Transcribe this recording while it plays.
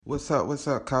What's up? What's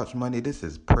up, Couch Money? This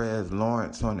is Prez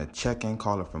Lawrence on the check-in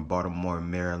caller from Baltimore,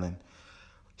 Maryland.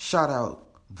 Shout out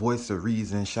Voice of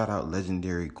Reason. Shout out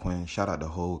Legendary Quinn. Shout out the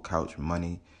whole Couch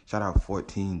Money. Shout out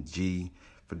 14G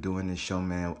for doing this show,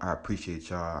 man. I appreciate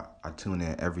y'all. I tune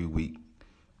in every week.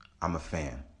 I'm a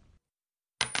fan.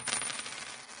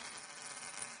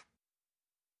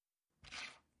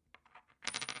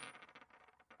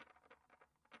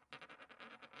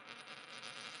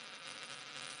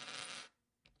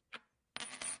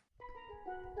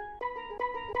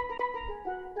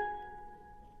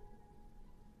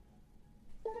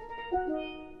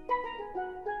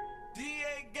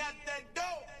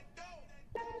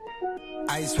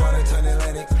 Ice water turn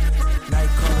Atlantic, night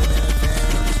colder than a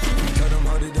fan. Told them,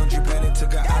 hold it, don't you panic.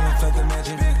 Took an island, felt the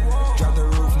magic. Drop the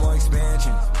roof, more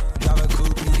expansion. Drive a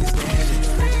coupe, you can stand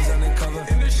it. Bridges undercover.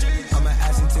 I'm an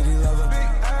ass and titty lover.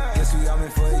 Guess we all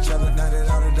meant for each other. Now that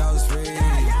all the dogs free,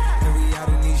 and we out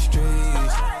in these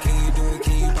streets. Can you do it?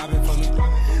 Can you pop it for me?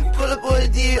 Pull up on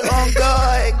D on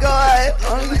God,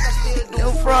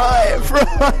 no fraud.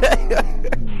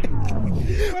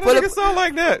 Why does it sound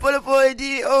like that? Put a boy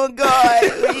D on God.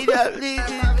 We not This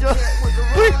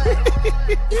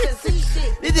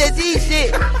that Z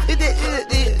shit. This that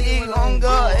D on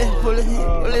God. Pull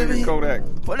it. Kodak.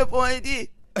 Put a boy D.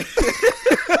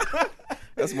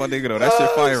 That's my nigga though. That shit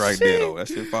fire right there though. That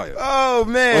shit fire. Oh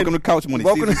man. Welcome to Couch Money,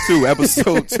 season 2,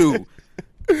 episode 2.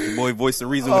 Your boy Voice of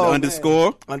Reason with the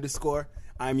underscore. Underscore.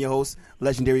 I'm your host,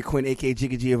 Legendary Quinn, aka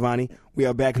Jigga Giovanni. We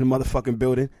are back in the motherfucking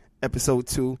building. Episode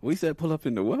 2. We said pull up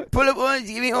into what? Pull up on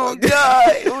Jimmy on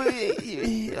God.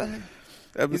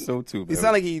 Episode 2, man. He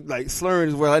sound like he like slurring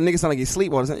as well. That nigga sound like he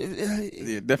sleep all the time.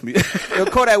 Yeah, definitely. Yo,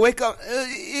 Kodak, wake up.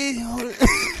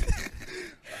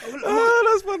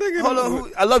 Oh, that's my nigga. Hold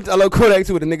on. I love Kodak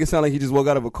too. The nigga sound like he just woke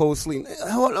out of a cold sleep.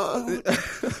 Hold on.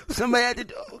 Somebody at the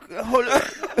door. Hold on.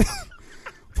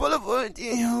 Pull up on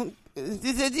Jimmy.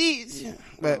 This is these.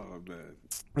 But, Oh, man.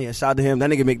 yeah, shout out to him. That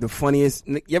nigga make the funniest.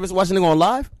 You ever watch a nigga on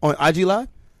live? On IG Live?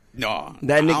 No.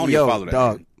 That I nigga, don't even follow that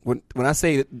dog. nigga. When I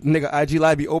say nigga IG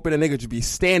Live be open, a nigga just be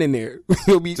standing there.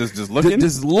 He'll be Just looking?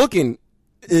 Just looking.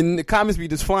 And the comments be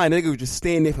just flying. The nigga would just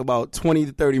stand there for about 20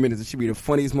 to 30 minutes. It should be the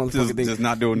funniest motherfucking thing. Just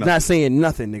not doing nothing. Not saying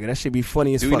nothing, nigga. That should be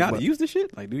funny as Do fuck. we not but use this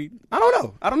shit? Like, do we? I don't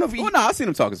know. I don't know if he. Well, no, I seen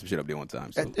him talking some shit up there one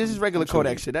time. So. This is regular I'm sure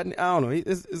Kodak he- shit. That, I don't know.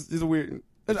 It's a weird.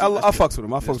 I fucks with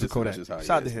him. I fucks with Kodak. That's just how he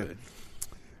Shout out to is, him. man.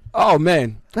 Oh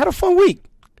man, I had a fun week.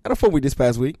 This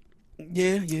past week.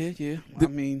 Yeah. I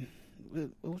mean,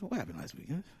 what happened last week?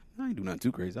 I ain't do nothing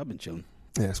too crazy. I've been chilling.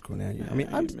 Yeah, that's cool. Now, yeah. I mean,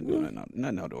 I ain't been doing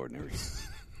nothing out of the ordinary.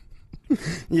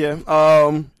 yeah.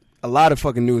 A lot of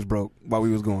fucking news broke while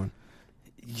we was going.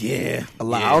 Yeah, A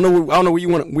lot. Yeah. I don't know where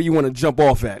you want to jump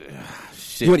off at.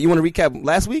 Shit. You want to recap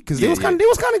last week because Yeah, they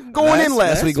was kind of going in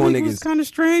last week on It was niggas. kind of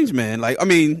strange, man. Like, I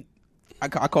mean, I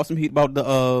caught some heat about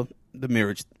the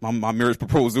marriage, my marriage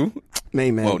proposal.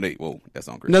 Man. Whoa, Nate, that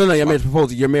sounds great. No, your marriage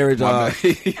proposal, your marriage,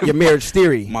 your marriage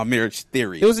theory. My marriage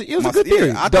theory. It was a good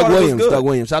theory. I Doug thought it was good. Doug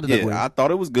Williams. Shout out to Doug Yeah, Williams. I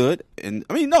thought it was good, and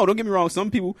I mean, no, don't get me wrong. Some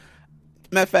people,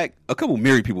 matter of fact, a couple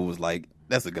married people was like,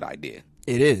 "That's a good idea."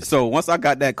 It is. So once I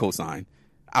got that cosign,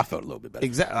 I felt a little bit better.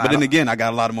 Exactly. But then again, I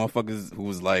got a lot of motherfuckers who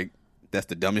was like, "That's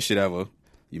the dumbest shit ever.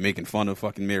 You making fun of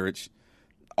fucking marriage."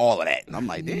 All of that. And I'm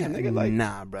like, damn, nigga, like,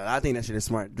 nah, bro. I think that shit is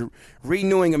smart.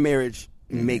 Renewing a marriage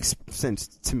makes sense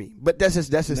to me, but that's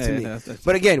just to me. that's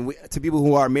but again, to people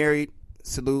who are married,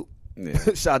 salute. Yeah.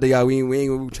 Shout out to y'all. We ain't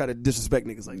gonna try to disrespect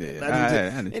niggas like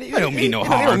that. I don't mean no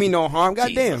harm. They don't mean no harm.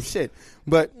 Goddamn Jesus. shit.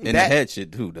 But in the head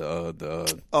shit too.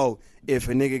 The if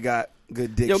a nigga got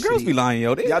good dick, yo, girls shit, be lying, yo.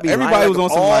 Y'all be Everybody lying was on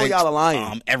some all like, y'all are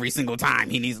lying. every single time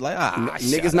he needs like,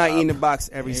 niggas not eating the box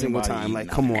every single Everybody time. Like,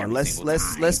 eating come every on, let's single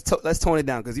time. let's tone it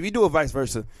down. Because if you do it vice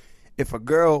versa, if a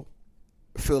girl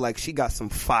feel like she got some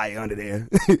fire under there,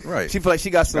 Right. She feel like she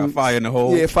got some fire in the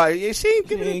hole. Yeah, fire. Yeah, she ain't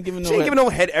ain't giving giving no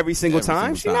head every single every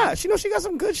time. single She time. not. She know she got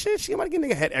some good shit. She might get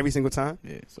nigga head every single time.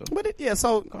 Yeah, so But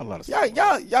so got a lot of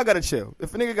y'all gotta chill.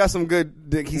 If a nigga got some good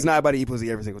dick, he's not about to eat pussy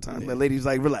every single time. But ladies,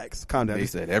 like, relax, calm down. they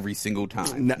said every single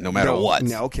time, No- no matter no, what.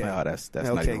 no, okay. Nah, that's not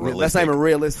Okay, even realistic. that's not even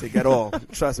realistic at all.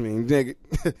 Trust me, nigga.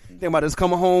 Think about this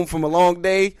coming home from a long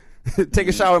day, take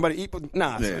a shower, about to eat.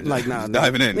 Nah, Yeah, like just nah,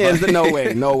 diving in. Yeah,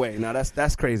 no way. Nah,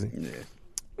 that's crazy. Yeah.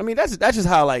 I mean, that's just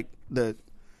how like the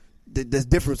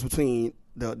difference between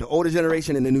the older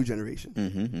generation and the new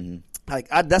generation. Like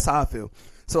that's how I feel.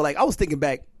 So like I was thinking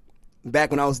back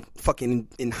when I was fucking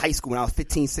in high school, when I was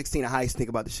 15, 16, I used to think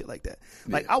about this shit like that.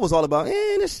 Like I was all about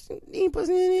this eating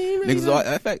pussy.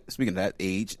 Niggas, in fact, speaking of that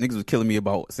age, niggas was killing me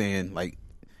about saying like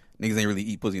niggas ain't really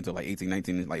eat pussy until like 18,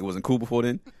 19. Like, it wasn't cool before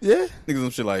then. Yeah. Niggas some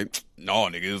shit like, no,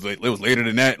 nigga, it was later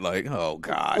than that. Like, oh,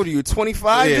 God. What are you,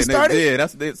 25 yeah, to start it? Yeah,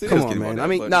 that's Come on, man. I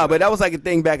mean, but that was like a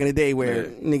thing back in the day where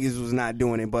niggas was not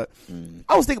doing it. But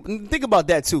I was think about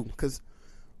that, too. Because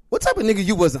what type of nigga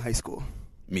you was in high school?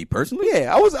 Me personally?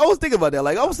 Yeah, I was thinking about that.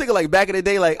 Like, I was thinking, like, back in the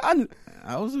day, like,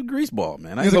 I was a greaseball,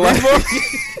 man. You was a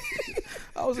greaseball?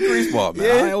 I was a greaseball,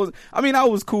 man. Yeah. I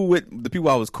was cool with the people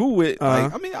I was cool with. Uh-huh.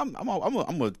 Like, I mean,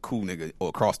 I'm a cool nigga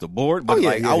across the board. But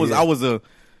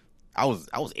I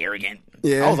was arrogant.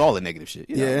 Yeah. I was all the negative shit.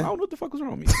 You know? Yeah. I don't know what the fuck was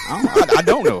wrong with me. I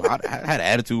don't know. I had an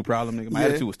attitude problem, nigga. My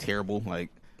attitude was terrible. Like,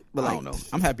 But I don't know.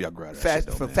 I'm happy I graduated. That shit,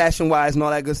 though, for man. fashion wise and all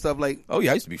that good stuff. Like, Oh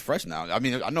yeah, I used to be fresh now. I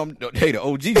mean, I know. Hey, the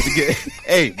OG used to get.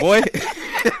 Hey, boy.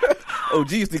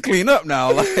 OG used to clean up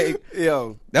now. Like,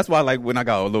 yo, that's why, like, when I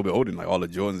got a little bit older, and, like, all the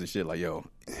Jordans and shit, like, yo,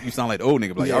 you sound like the old nigga.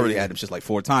 But, like, I already had them shit like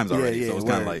 4 times already. Yeah, so it's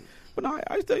kind of word. like, but no,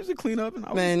 I used to clean up.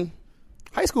 And man,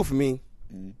 high school for me.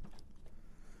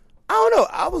 I don't know.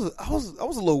 I was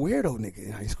a little weirdo nigga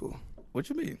in high school. What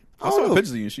you mean? I I don't saw know.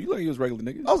 pictures of you and shit. You like you was regular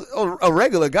nigga. I was a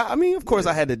regular guy. I mean, of course,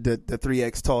 I had the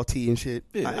 3X tall tee and shit.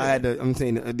 Yeah, I had the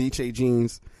Adidas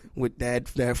jeans with that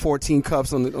 14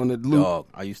 cuffs on the loop. Dog,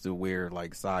 I used to wear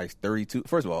like size 32.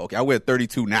 First of all, okay, I wear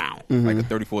 32 now, like a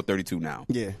 34, 32 now.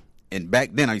 Yeah. And back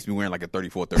then, I used to be wearing like a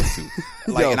 34, 32.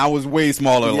 Like, Yo. and I was way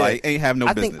smaller. Yeah. Like, ain't have no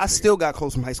I business. think I nigga. still got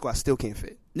clothes from high school. I still can't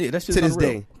fit. Yeah, that's just to this unreal.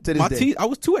 day. To this My day. T's, I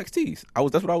was 2XTs.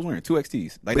 That's what I was wearing.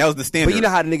 2XTs. Like, that was the standard. But you know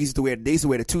how the niggas used to wear? They used to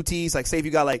wear the 2 T's. Like, say if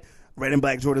you got like red and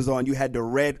black Jordans on, you had the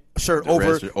red shirt The red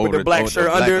over shirt with over the black the shirt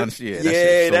black under. under- yeah, that shit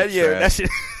is so that trash. shit.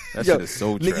 That Yo, shit is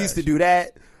so niggas used to trash. do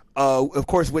that. Of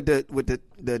course, with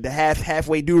the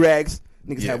halfway do rags.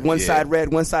 Niggas Yeah, had one yeah. side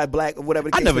red, one side black, or whatever.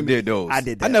 The I case never may be. did those. I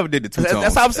did that. I never did the two-tone.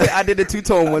 That's how I'm saying. I did the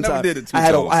 2-tone one never time. did the I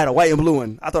had two-tone. a white and blue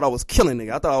one. I thought I was killing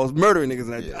nigga. I thought I was murdering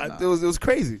niggas. And Yeah, nah. it was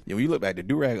crazy. Yeah, when you look back, the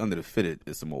do-rag under the fitted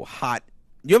is some old hot.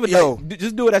 You ever Yo. like,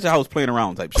 just do it at your house playing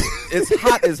around type shit. It's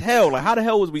hot as hell. Like, how the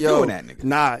hell was we doing that, nigga?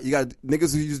 Nah, you got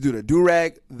niggas who used to do the do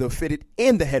rag, the fitted,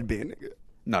 and the headband, nigga.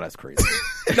 No, that's crazy.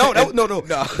 No,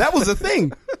 that was a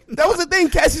thing. That was a thing.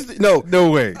 Cass used to,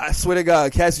 No way. I swear to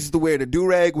God, Cass used to wear the do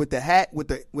rag with the hat with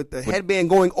the headband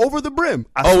going over the brim.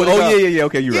 I swear to God. Yeah.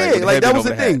 Okay, you're right. Yeah, With the like that headband was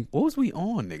over the hat. thing. What was we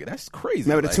on, nigga? That's crazy.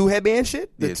 Remember the Like, 2 headband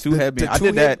shit? Yeah, 2 headband. I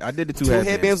did that. I did the 2 Two headbands.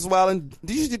 headbands was wild. And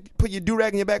did you just put your do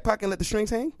rag in your back pocket and let the strings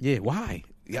hang? Yeah, why?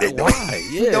 Yeah, why?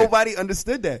 Yeah. Nobody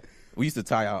understood that. We used to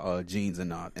tie our jeans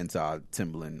into our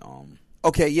Timberland.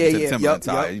 Okay, yeah, into the yeah, Timberland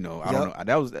yup, tie. yup, You know, I yup. don't know.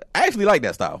 That was. I actually like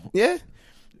that style. Yeah.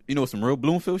 You know, some real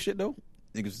Bloomfield shit though.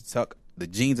 Niggas tuck the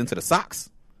jeans into the socks.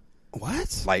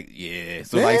 What? Like, yeah.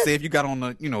 So Yeah. like, say if you got on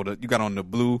the, you got on the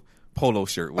blue polo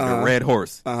shirt with the red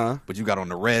horse, but you got on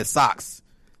the red socks.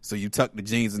 So you tuck the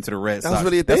jeans into the red That socks. was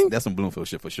really a thing? That's some Bloomfield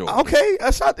shit for sure. Okay, I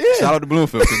shot there. Shout out to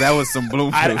Bloomfield because that was some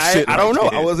Bloomfield shit. I don't know.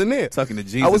 right I there. wasn't there. Tucking the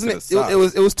jeans I wasn't. into the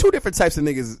socks. It was 2 different types of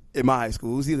niggas in my high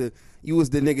school. It was either you was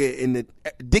the nigga in the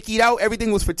dickied out,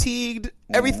 everything was fatigued,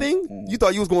 everything. You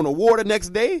thought you was going to war the next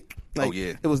day. Like, Oh,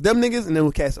 yeah. It was them niggas, and then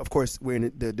with Cass, of course,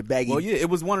 wearing the baggy. Well, yeah, it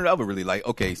was one or the other, really. Like,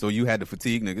 okay, so you had the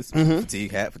fatigue niggas,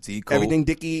 fatigue hat, fatigue coat, everything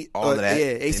dicky, all of that.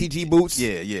 Yeah, ACG boots.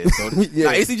 Yeah. So, Yeah.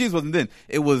 Nah, ACGs wasn't then.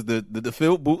 It was the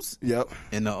field boots. Yep.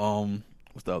 And the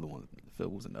what's the other one? The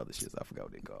field boots and other shits. I forgot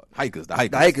what they called. Hikers. The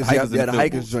hikers. The hikers, yep. and Yeah, the field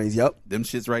hikers boots. joints. Yep. Them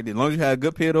shits right there. As long as you had a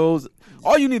good pair of those,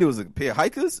 all you needed was a pair of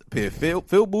hikers, a pair of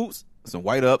field boots, some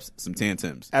white ups, some tan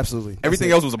Tims. Absolutely. Everything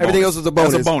That's else it. was a bonus. Everything else was a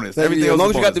bonus. That's a bonus. Everything as else long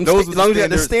was as a you got them, bonus. Those as was long as the you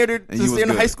got the standard, and you was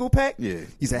standard good. high school pack. Yeah.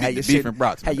 You said The had your beef shit, and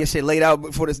Brock's had was your shit laid out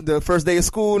before the first day of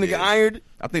school, nigga Yeah. ironed.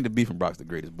 I think the beef and Brock's the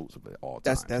greatest boots of all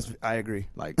time. That's I agree.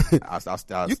 Like, I You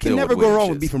still can never would go wear wrong them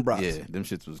with shits. beef and Brock's. Yeah, them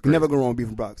shits was You great. never go wrong with beef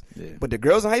and Brock's. Yeah. But the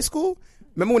girls in high school,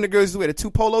 remember when the girls used to wear the 2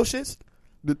 polo shits?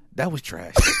 That was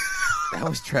trash. That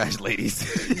was trash,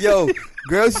 ladies. Yo,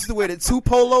 girls used to wear the 2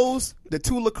 polos, the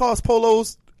 2 Lacoste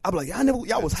polos. I'm like, y'all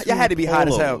had to be hot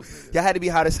as hell. polos, nigga. Y'all had to be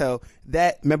hot as hell.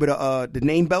 That remember the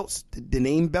name belts, the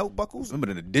name belt buckles,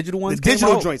 Remember the digital the ones? came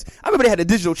digital out? joints. I remember they had the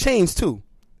digital chains too.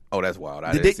 Oh, that's wild.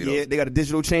 I didn't see those. Yeah, they got the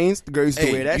digital chains. The girls used to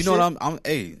Hey, wear that. you know shit. what I'm?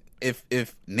 Hey, if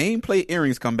nameplate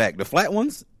earrings come back, the flat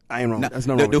ones. I ain't wrong. Nah, That's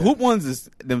no the wrong with hoop that. ones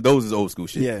those is old school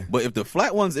shit. Yeah. But if the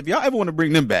flat ones, if y'all ever want to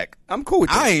bring them back, I'm cool with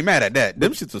that. I ain't mad at that.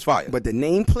 Them shits was fire. But the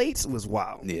nameplates was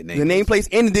wild. Yeah, the nameplates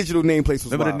and the digital nameplates was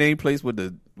remember wild. the nameplates with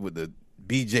the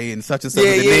BJ and such and such.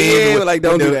 Yeah, with the yeah, name yeah, with- like,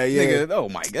 don't with do the- that, yeah. Nigga, oh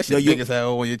my, that shit Yo, you- big as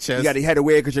hell on your chest. You had to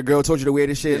wear it because your girl told you to wear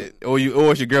this shit. Yeah, or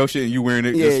it's your girl shit and you wearing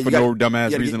it Yeah, just for you no got- dumbass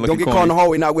you gotta reason. Don't looking get caught in the corny.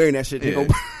 hallway not wearing that shit. Yeah. Go-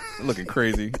 looking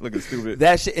crazy, looking stupid.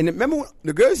 that shit. And remember when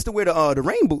the girls used to wear the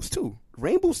rain boots too.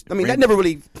 Rain boots. I mean, that Rain- never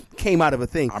really came out of a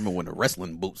thing. I remember when the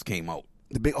wrestling boots came out.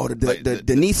 The big, Like,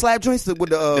 the knee slap joints with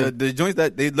the joints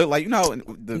that they look like, you know,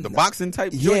 the boxing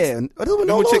type joints. yeah. Are those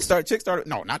no Chick started.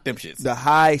 No, not them shits. the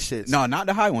high shits. No, not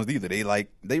the high ones either.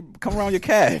 They come around your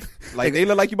calf. Like they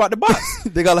look like you about to box.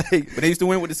 They got like But they used to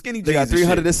win with the skinny jeans. they got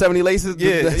 370 laces.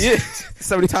 Yeah.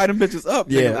 70 Tie them bitches up.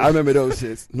 Yeah, nigga. I remember those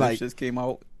shits. Them Like shits came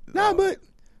out. nah, but.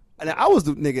 And I was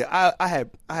the nigga. I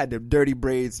had the dirty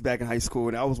braids back in high school,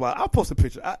 and I was wild. I posted a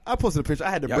picture. I posted a picture.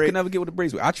 I had the Y'all braids. could never get with the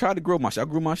braids. I tried to grow my shit. I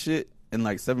grew my shit in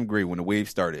like 7th grade when the wave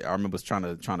started. I remember trying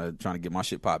to get my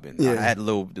shit popping. Yeah. I had the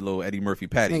little Eddie Murphy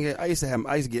patty. Nigga, I used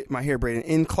to get my hair braided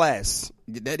in class.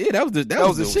 That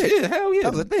was the shit. Yeah, hell yeah.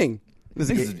 That was a thing.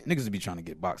 Niggas would be trying to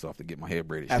get boxed off to get my hair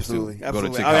braided. shit, Absolutely, too. absolutely.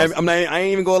 Go to chick house. I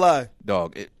ain't even gonna lie.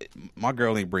 Dog, my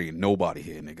girl ain't braiding nobody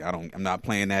here, nigga. I'm not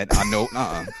playing that. I know.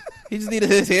 He just needed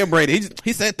his hair braided.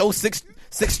 He said those six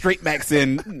straight backs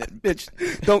in, bitch.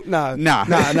 Don't nah.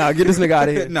 Get Get this nigga out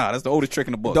of here. Nah, that's the oldest trick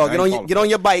in the book. Dog, I ain't get on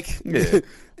your bike. Yeah.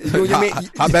 You and your man,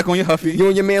 Hop back on your huffy. you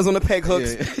and your man's on the peg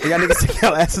hooks. Yeah. And y'all niggas take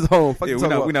y'all asses home. Fuck Yeah, you we're talking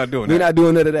not- about. we're not doing We're that. not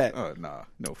doing none of that.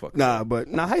 No, fuck. Nah, but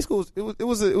high school it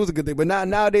was a good thing. But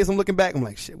nowadays I'm looking back, I'm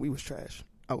like, shit, we was trash.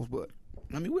 I was what?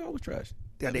 I mean, we always trash.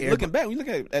 Got the Looking back, when you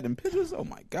look at them pictures, oh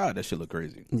my god, that shit look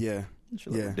crazy. Yeah. That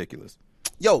shit look ridiculous.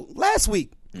 Yo, last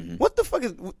week, Mm-hmm. what the fuck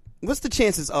what's the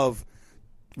chances of,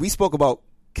 we spoke about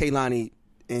Kehlani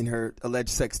and her alleged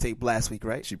sex tape last week,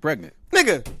 right? She pregnant.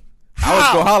 Nigga, I was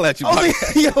gonna holler at you. I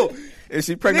was like, yo, Is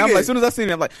she pregnant? I'm nigga. like, as soon as I seen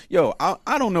it, I'm like, yo,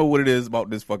 I don't know what it is about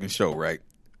this fucking show, right?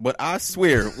 But I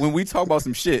swear, when we talk about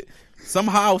some shit,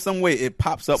 somehow, some way, it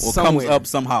pops up or Somewhere. comes up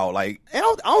somehow. Like, and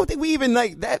I don't think we even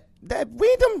like that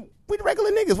we the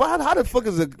regular niggas. How the fuck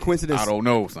is a coincidence? I don't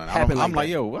know, son. Happen I'm like like,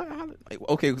 that. yo, what?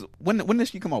 Okay, when did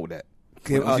she come out with that?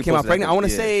 Came When she out posted pregnant. that? I want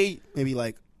to Yeah. say maybe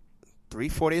like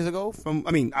 3-4 days ago.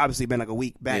 Obviously been like a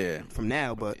week back Yeah. from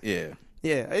now, but Yeah.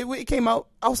 it came out.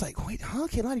 I was like, wait, huh?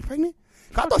 Kehlani pregnant?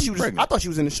 I thought she was. pregnant? I thought she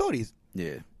was in the shorties.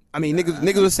 Yeah. I mean,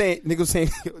 niggas was saying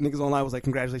niggas online was like,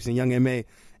 congratulations, Young M.A.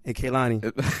 and Kehlani.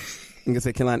 Niggas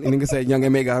said Kehlani. Niggas said Young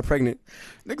M.A. got her pregnant.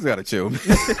 Niggas gotta chill.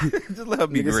 Just let her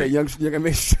be Niggas great.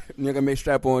 said Young M.A.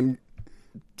 strap on.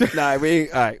 Nah, we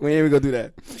ain't gonna do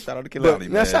that. Shout out to But Kehlani,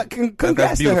 now, man. congrats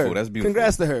That's to beautiful. her. That's beautiful.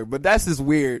 Congrats to her. But that's just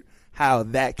weird how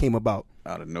that came about.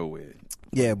 Out of nowhere.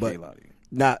 Yeah, but Kehlani.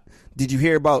 not. Did you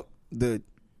hear about the?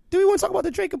 Do we want to talk about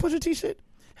the Drake and Pusha T shit?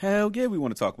 Hell yeah, we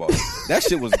want to talk about it. That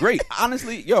shit was great.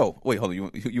 Honestly, yo, wait, hold on.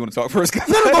 You want to talk first? No,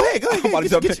 go ahead. I'm about to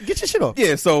jump in. Get your shit off.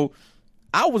 Yeah, so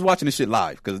I was watching this shit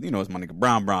live because, you know, it's my nigga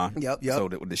Brown. Yep. So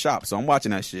with the shop. So I'm watching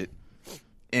that shit.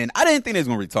 And I didn't think they was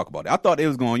going to really talk about it. I thought they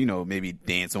was going, you know, maybe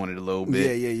dance on it a little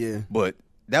bit. Yeah. But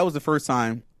that was the first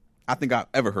time I think I've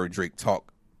ever heard Drake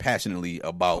talk passionately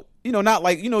about, you know, not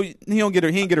like, you know, he ain't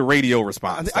get a radio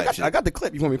response. I got the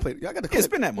clip. You want me to play it? I got the clip. Yeah,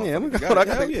 spin that motherfucker. Yeah, I'm gonna- Hold on, I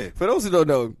got hell the- yeah. For those who don't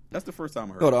know, That's the first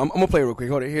time I heard hold it. on. I'm gonna play it real quick.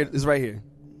 Hold it. Here, it's right here.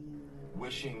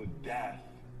 Wishing death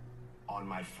on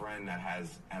my friend that has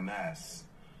MS.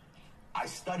 I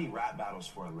study rap battles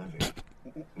for a living.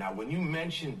 Now, when you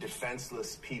mention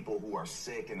defenseless people who are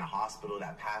sick in the hospital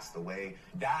that passed away,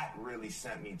 that really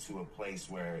sent me to a place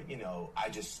where, you know, I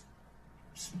just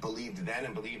believed then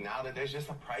and believe now that there's just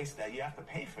a price that you have to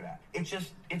pay for that.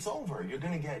 It's over. You're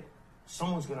gonna get,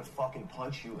 someone's gonna fucking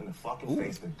punch you in the fucking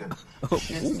face. The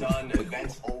shit's done. The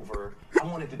event's over. I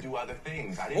wanted to do other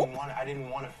things. I didn't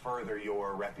want to further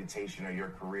your reputation or your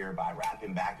career by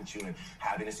rapping back at you and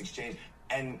having this exchange.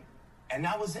 And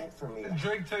that was it for me.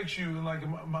 Drake takes you and like,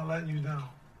 am I letting you down?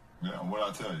 Yeah, what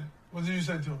I tell you? What did you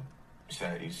say to him?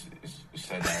 He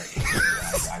said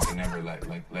that I can never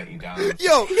let you down.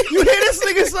 Yo, you hear this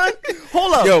nigga, son?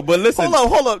 Hold up. Yo, but listen.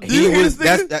 Hold up. Do you hear this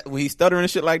nigga? That when he's stuttering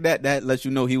and shit like that, that lets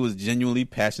you know he was genuinely,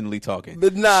 passionately talking.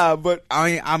 But nah, but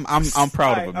I'm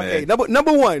proud of him, man. okay.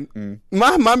 Number one,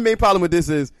 my main problem with this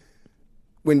is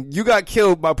when you got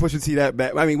killed by Pusha T that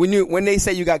bad. I mean, when they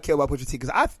say you got killed by Pusha T,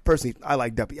 because I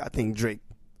like Duppy. I think Drake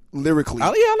lyrically, I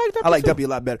like Duppy I like too. Duppy a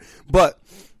lot better. But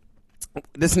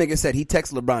this nigga said he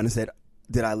texted LeBron and said,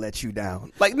 "Did I let you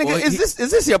down?" Like, nigga, Well, is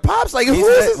this your pops? Like, who He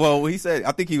is said, this? well, he said,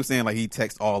 I think he was saying like he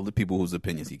texts all the people whose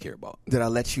opinions he care about. Did I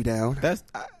let you down? That's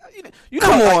you know,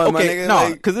 Come like, on, my okay, nigga, no,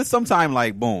 like- because it's sometime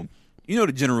like boom, you know,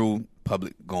 the general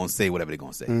public gonna say whatever they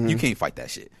gonna say. Mm-hmm. You can't fight that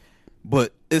shit.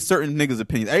 But it's certain niggas'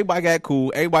 opinions. Everybody got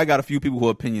cool. Everybody got a few people who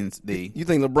opinions they. You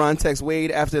think LeBron texted Wade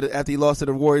after he lost to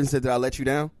the Warriors and said, "Did I let you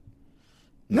down?"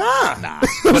 Nah.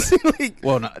 Like,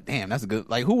 Well, no, damn, that's a good.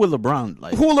 Like, who would LeBron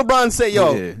like? who will LeBron say,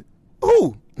 yo? Yeah.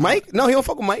 Who? Mike? No, he don't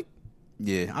fuck with Mike.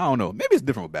 Yeah, I don't know. Maybe it's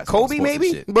different with basketball. Kobe, sports and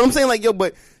maybe. shit. But I'm saying like, yo,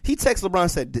 but he texted LeBron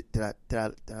and said, did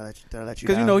I let you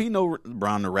Because down? he know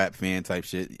LeBron the rap fan type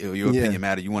shit. Your opinion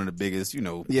matter. You one of the biggest,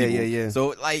 people. Yeah.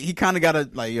 So like he kind of gotta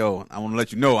like, yo, I want to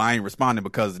let you know I ain't responding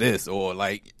because of this, or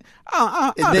like,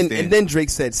 I understand. And then Drake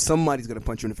said somebody's gonna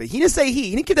punch you in the face. He didn't say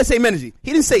he didn't get that same energy.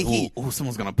 He didn't say he. Oh,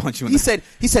 someone's gonna punch you in He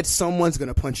the said someone's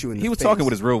gonna punch you in the face. He was talking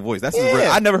with his real voice. That's his Yeah.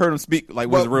 real. I never heard him speak like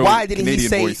with his real why didn't Canadian he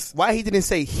say voice. why he didn't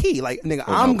say he? Like nigga,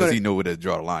 Oh, I'm no, 'cause gonna he know where to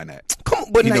draw the line at. come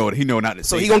on, but He like, know not to.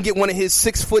 so say he gonna that. get one of his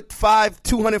 6'5",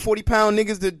 240-pound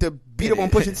niggas to beat up on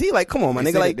Pusha T? Like, come on, my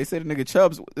They nigga. say Like, they say the nigga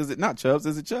Chubbs. Is it not Chubbs?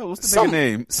 Is it Chubbs? What's the some nigga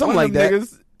name? something One like of that. them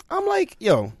niggas. I'm like,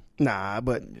 yo, nah,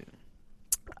 but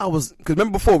I was because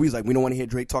remember before we was like, we don't want to hear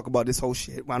Drake talk about this whole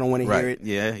shit. I don't want to hear it.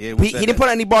 Yeah. He didn't put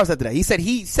out any bars after that. He said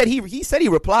he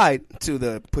replied to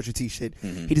the Pusha T shit.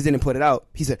 Mm-hmm. He just didn't put it out.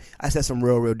 He said I said some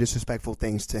real disrespectful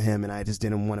things to him, and I just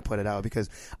didn't want to put it out because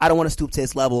I don't want to stoop to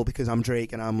his level because I'm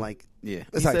Drake, and I'm like, Yeah.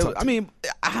 That's He how he said- talked I mean,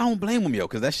 I don't blame him, yo,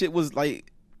 because that shit was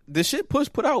like the shit Push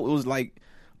put out. It was like,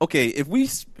 okay, if we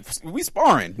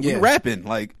sparring, we Yeah. rapping,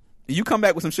 like. You come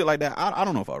back with some shit like that. I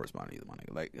don't know if I'll respond either, my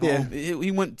nigga. Like, Yeah. he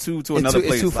went to another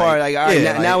place. It's too far. Like, all right,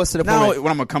 now it's to the point. Now like, when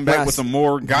I'm gonna come back nah, with some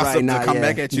more gossip right, nah, to come yeah.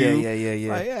 back at you.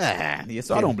 Yeah. Like, yeah.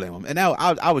 So I don't blame him. And now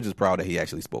I was just proud that he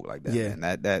actually spoke like that. Yeah.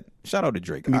 Man. That shout out to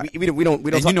Drake. I mean, we don't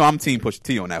and talk, I'm Team Push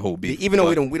T on that whole beat. even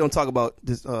though but we don't talk about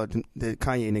this the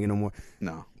Kanye nigga no more.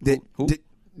 No. Who?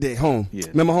 The Home. Yeah.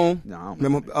 Remember Home? No, I don't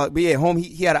remember. But yeah, Home.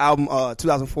 He had an album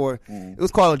 2004. It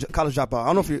was called College Dropout. I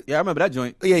don't know if you. Yeah, I remember that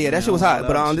joint. Yeah, that shit was hot.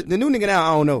 But the new nigga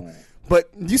now, I don't know. But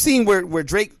you seen where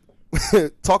Drake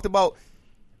talked about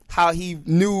how he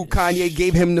knew Kanye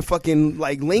gave him the fucking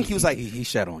like link. He was like, he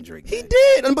shat on Drake. he man.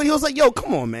 did, but he was like, yo,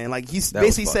 come on, man. Like he That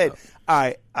basically was said, fucked all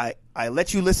right, I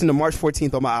let you listen to March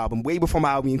 14th on my album, way before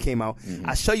my album even came out.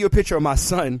 I show you a picture of my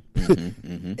son,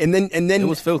 and then It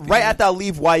was filthy, right man. after I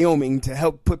leave Wyoming to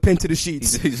help put pen to the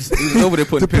sheets. He was over there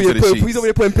putting pen to the sheets. He's over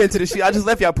there putting pen to the sheets. I just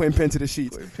left y'all putting pen to the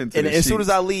sheets. Putting pen to And the as soon sheets.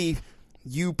 as I leave,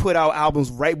 you put out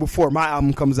albums right before my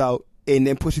album comes out, and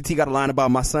then Pusha T got a line about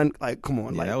my son. Like, come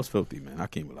on, Yeah, like that was filthy, man. I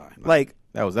can't lie. Like,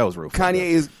 that was real. fucked up.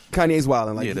 Kanye's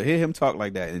wilding. Like, Yeah, to hear him talk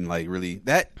like that and like really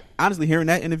that honestly hearing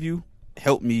that interview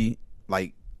helped me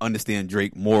like understand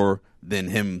Drake more than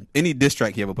him any diss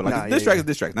track he ever put. Like Nah, diss track yeah. is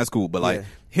diss track, that's cool. But like Yeah.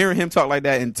 hearing him talk like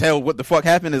that and tell what the fuck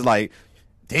happened is like,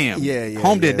 damn,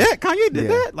 Home did yeah. that, Kanye did Yeah.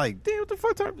 that. Like, damn, what the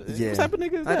fuck type yeah. what type of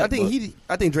nigga is that? I think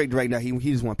But- I think Drake right now he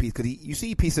just want peace because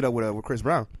he pieced it up with Chris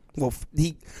Brown. Well,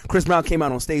 Chris Brown came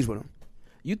out on stage with him.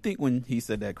 You think when he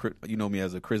said that, you know me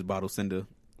as a Chris bottle sender,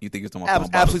 you think it's talking about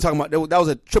Absolutely talking about that was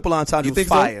a triple entendre. You It was think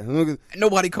so? fire.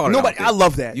 Nobody called it. Nobody. out there. I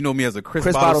love that. You know me as a Chris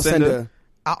Chris bottle sender.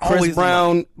 I Chris always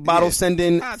Brown like- bottle yeah.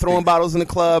 sending, I throwing think- bottles in the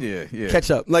club. Yeah.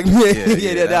 Catch up. Like Yeah,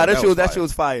 that shit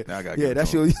was fire. Now I gotta Yeah, give that it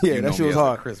shit to was him. You know that shit me was as a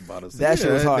hard. Chris bottle That sender.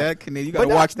 shit was Yeah, hard. you gotta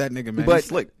watch that nigga, man. But He's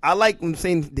slick. I like when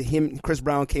saying that him, Chris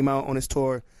Brown came out on his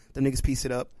tour. The niggas pieced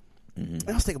it up. And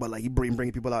I was thinking about like you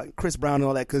bringing people out, Chris Brown and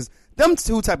all that, because them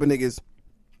two type of niggas,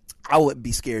 I would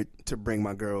be scared to bring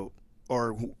my girl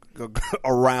or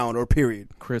around or period.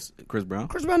 Chris Brown.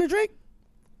 Chris Brown and Drake.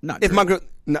 Not If Drake. my girl,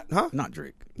 huh? Not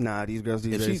Drake. Nah, these girls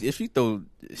these days. If she throw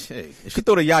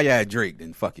the yaya at Drake,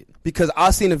 then fuck it. Because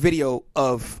I seen a video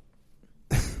of,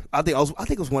 I think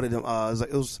it was one of them. I don't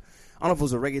know if it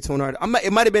was a reggaeton artist.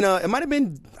 It might have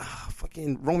been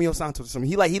fucking Romeo Santos or something.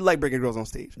 He like bringing girls on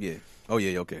stage. Yeah. Oh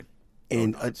yeah. Okay.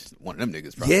 And It's one of them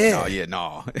niggas. Probably. yeah. Oh yeah.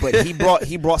 No. but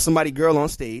he brought somebody girl on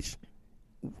stage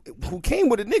who came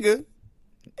with a nigga,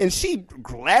 and she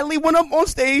gladly went up on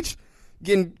stage,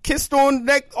 getting kissed on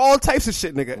neck, all types of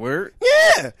shit, nigga. Word?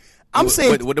 Yeah, I'm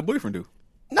saying, What the boyfriend do?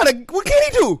 what can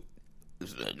he do?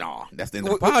 No, that's the end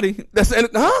of the party. That's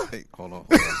huh? Hey, hold on.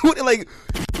 What, like,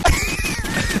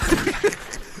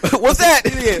 what's that?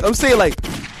 Yeah, I'm saying like,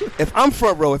 if I'm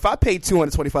front row, if I pay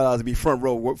 $225 to be front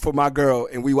row for my girl,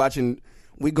 and we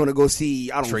gonna go see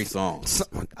Trey Songz.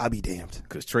 I'll be damned.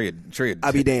 Because Trey,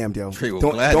 I'll be damned, yo. Trey will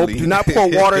Do gladly. not pour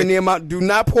water near my. Do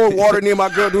not pour water near my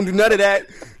girl. Don't do none of that.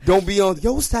 Don't be on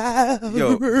your style.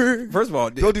 Yo, first of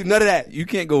all, don't do none of that. You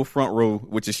can't go front row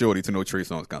with your shorty to no Trey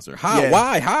Songz concert. How? Yeah.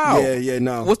 Why? How? Yeah,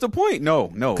 no. What's the point? No.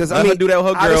 Because Let her do that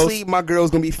with her girls. Obviously, my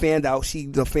girl's gonna be fanned out.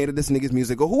 She's a fan of this nigga's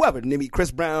music or whoever. Maybe Chris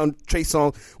Brown, Trey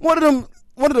Songz, one of them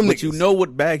But niggas. you know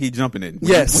what bag he jumping in.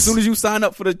 Yes. As soon as you sign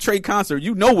up for the Trey concert,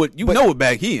 you know what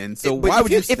bag he in. So But why if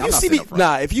would you? If I'm you not see sitting me, up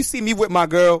front. if you see me with my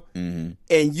girl, and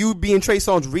you being Trey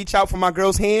Songz, reach out for my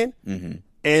girl's hand, and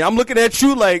I'm looking at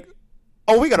you like,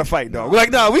 oh, we gotta fight, dog. We're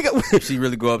like, nah, we got. If she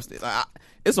really go upstairs,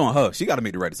 it's on her. She got to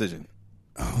make the right decision.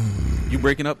 You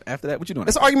breaking up after that? What you doing?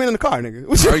 It's an argument in the car, nigga.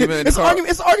 Argument in the car?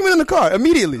 It's an argument in the car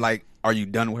immediately. Like, are you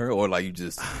done with her, or like you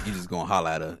just gonna holler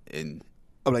at her and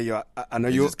I'm like, yo, I know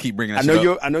You you just keep bringing that shit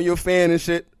up. I know you're a fan and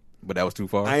shit. But that was too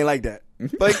far. I ain't like that.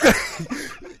 Like,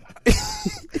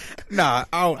 Nah,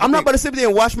 I'm not about to sit there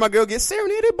and watch my girl get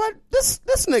serenaded by this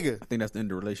nigga. I think that's the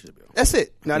end of the relationship, yo. That's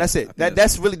it. No, that's it. think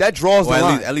That's really, that draws the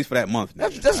line. At least for that month.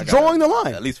 That's nigga. drawing the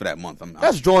line. At least for that month.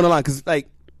 That's drawing the line because, like,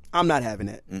 I'm not having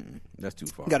that. That's too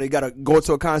far. You gotta go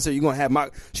to a concert. You're gonna have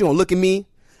she gonna look at me.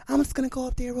 I'm just gonna go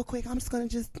up there real quick. I'm just gonna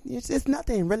it's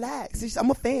nothing. Relax.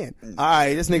 I'm a fan. All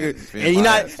right, this nigga. And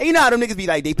you know how them niggas be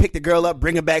like, they pick the girl up,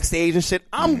 bring her backstage and shit.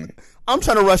 I'm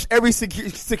trying to rush every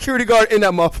security guard in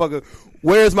that motherfucker.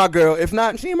 Where's my girl? If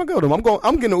not, she ain't my girl.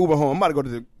 I'm getting an Uber home. I'm about to go to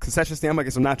the concession stand. I'm gonna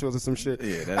get some nachos or some shit.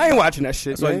 Yeah, I ain't watching that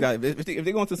shit. So Man. you got if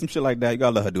they going through some shit like that, you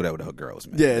gotta let her do that with her girls,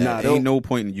 man. Yeah, There ain't no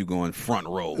point in you going front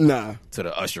row. Nah. To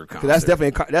the Usher concert. That's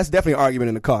definitely an argument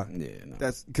in the car. Yeah, no.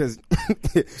 That's because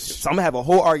so I'm gonna have a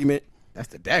whole argument. That's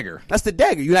the dagger. That's the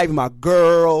dagger. You're not even my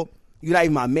girl. You're not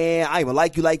even my man. I even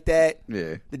like you like that.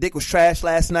 Yeah. The dick was trash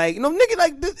last night. You know, nigga,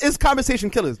 like, this is conversation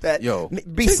killers. That Yo, if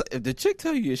the chick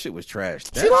tell you your shit was trash,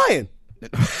 she lying.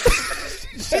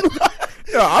 She lying.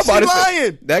 Yo, I'm about to say,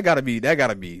 lying. that gotta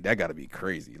be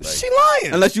crazy. Like, She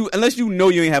lying. Unless you know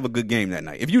you ain't have a good game that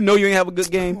night. If you know you ain't have a good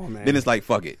game, on, man. then it's like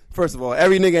fuck it. First of all,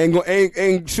 every nigga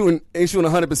ain't shooting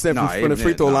 100% from the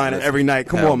free throw line every night.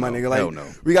 Come hell on, my no, nigga. Like, hell no.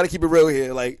 we got to keep it real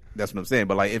here. Like, That's what I'm saying.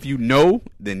 But like, if you know,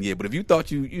 then yeah. But if you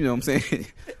thought you know what I'm saying,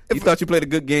 you thought you played a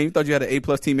good game, you thought you had an A+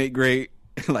 teammate grade,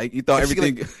 like you thought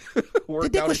everything the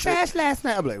worked dick out. was and shit. trash last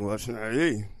night. I'm like, well,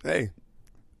 hey.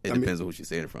 It depends on who she's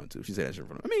saying it from too. She said that shit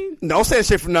from. I mean, Don't say that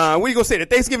shit for nah. What you gonna say? The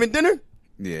Thanksgiving dinner?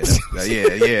 yeah,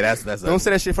 that's. Don't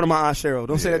say that shit for my Aunt Cheryl.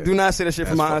 Don't say that. Do not say that shit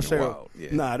for That's my Aunt fucking Cheryl. wild. Yeah.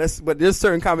 Nah, but there's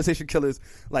certain conversation killers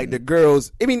like the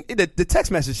girls. I mean, the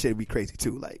text message shit be crazy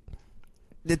too. Like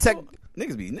the text.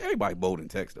 Everybody bold in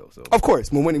text though. So Of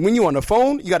course, when you on the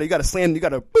phone, you gotta slam. You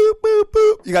gotta boop boop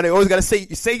boop. You always gotta say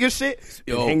your shit.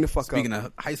 And hang the fuck speaking up.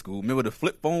 of high school, remember the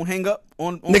flip phone hang up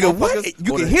on Nigga, what? motherfuckers?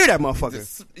 You Or can hear that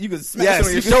motherfucker. You can smash Yes, it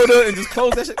on your you can- shoulder and just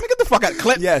close that shit. Man, get the fuck out,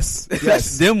 clip. Yes, That's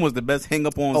yes. them was the best hang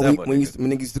up ons Oh, ever. when nigga.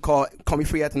 niggas used to call me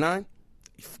free after 9.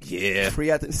 Yeah. Free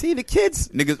after. See the kids.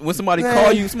 Niggas, when somebody Man.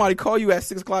 call you at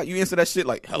 6 o'clock, you answer that shit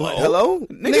like, hello? Hello,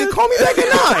 nigga, call me back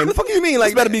at 9. The fuck you mean? Like,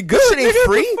 This better be good. This shit ain't nigga.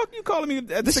 free. What the fuck you calling me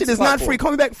at This 6 shit is o'clock not free. for?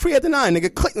 Call me back free at the 9,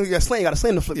 nigga. Click. You gotta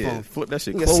slam the flip Yeah, phone. flip that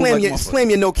shit. You gotta Close slam like your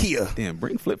motherfucker. Nokia. Damn,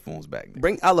 bring flip phones back.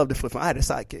 Nigga. I love the flip phone. I had a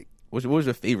Sidekick. What was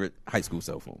your favorite high school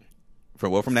cell phone?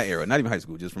 From that era. Not even high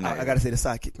school, just from that era. I gotta say the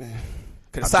Sidekick, man.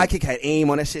 Cause the Sidekick had aim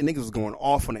on that shit. Niggas was going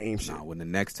off on the aim shit. Nah, when the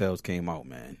Nextels came out,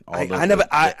 man. I never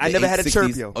had a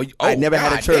chirp, yo. I never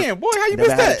had a chirp. Damn, boy, how you Never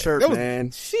missed had a that? chirp, That was- man.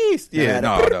 Jeez. Never Yeah, had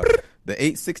no. The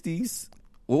 860s.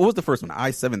 What was the first one? The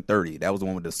i730. That was the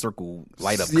one with the circle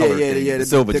light up Yeah, color yeah, thing. yeah. The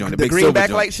silver The joint. The the big green silver backlight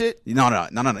joint. shit? No. Yeah.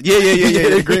 Yeah,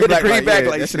 The green the backlight. green backlight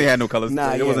That shit shit. ain't had no colors.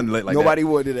 Nah, It wasn't lit like nobody that.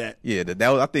 would do that. Yeah, that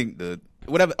was, I think,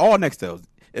 all Nextels.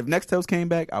 If Nextels came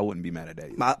back, I wouldn't be mad at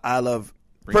that. I love.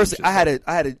 Bring them First, shit I had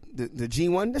the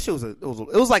G1. That shit was it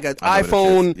was like an I know that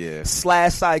iPhone shit, yeah.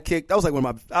 slash Sidekick. That was like one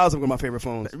of my favorite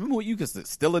phones. Remember when you could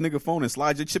steal a nigga phone and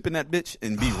slide your chip in that bitch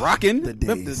and be rocking? The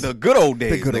days. The good old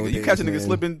days, The good nigga. old You catch a days, nigga man.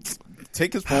 slipping,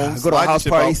 take his phone, Go to a slide house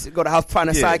your party. chip Go to a house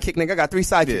party. Yeah. Sidekick, nigga. I got 3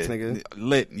 sidekicks, out. nigga.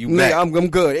 Lit. You Nigga, back. I'm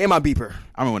good. And my beeper.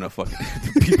 I remember when that fucking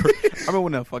beeper. I remember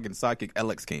when that fucking Sidekick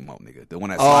LX came out, nigga. The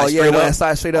one that Oh, slides yeah, straight the one up. that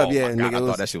slides straight up, Oh, yeah, my God, nigga, I it thought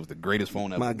was- that shit was the greatest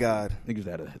phone ever. My God. Niggas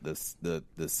had the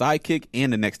Sidekick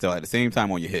and the Nextel at the same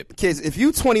time on your hip. Kids, if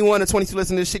you 21 or 22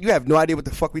 listening to this shit, you have no idea what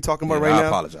the fuck we talking about Yeah, right I now.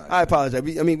 apologize. I apologize.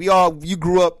 You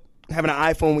grew up having an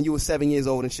iPhone when you were 7 years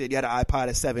old and shit. You had an iPod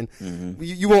at 7.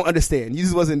 You won't understand. You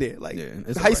just wasn't there. Like, Yeah,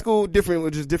 it's high alright. school, different,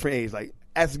 was just different age. Like,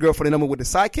 ask the girl for the number with the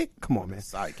Sidekick. Come on, man.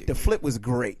 Sidekick. The flip was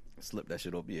great. Slip that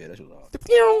shit up. Yeah, that shit was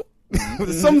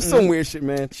hard. Some weird shit,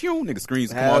 man. Shoo, nigga screens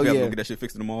come Hell off. You gotta yeah. go get that shit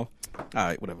fixed in the mall. All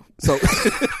right, whatever. So,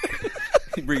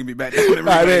 He bringing me back. all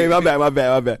right, man, my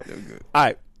bad. good. All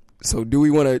right. So, do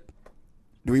we want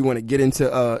to get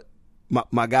into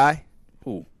my guy,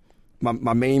 Who?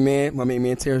 my main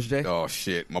man, Terrence J? Oh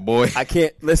shit, my boy. I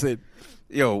can't listen.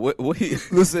 Yo, what he?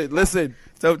 Listen.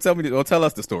 Tell me. Or tell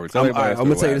us the story. Tell I'm everybody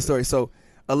gonna tell you the story. So,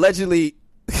 allegedly,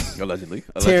 Allegedly,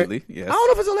 yes. I don't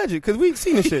know if it's alleged because we've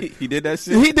seen this shit. He did that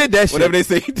shit. He did that shit. Whatever they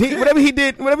say he did. Whatever he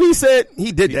did, whatever he said,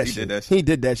 he did that He shit. did that shit. He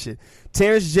did that shit.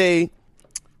 Terrence J.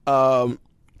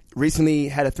 Recently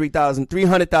had a $300,000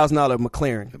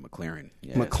 McLaren. The McLaren.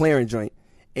 Yes. McLaren joint,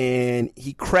 and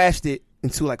he crashed it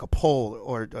into like a pole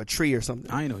or a tree or something.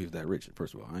 I didn't know he was that rich.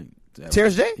 First of all, I ain't.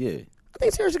 Terrence J? Yeah. I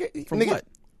think Terrence J. From nigga, what?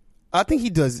 I think he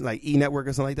does like E Network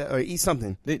or something like that, or E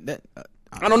something. I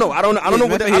I don't know. I don't know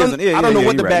what the, I don't know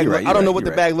what the bag. I don't know what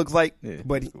the bag looks like. Yeah,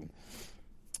 but that's cool.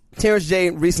 Terrence J.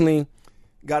 recently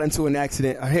got into an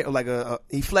accident.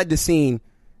 He fled the scene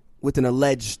with an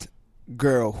alleged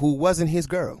girl who wasn't his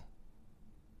girl.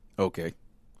 Okay.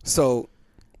 So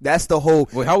that's the whole.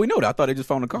 Wait, how we know that? I thought they just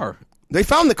found the car. They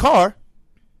found the car,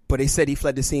 but they said he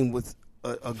fled the scene with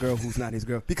a girl who's not his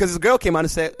girl because his girl came out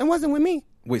and said it wasn't with me.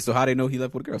 Wait, so how they know he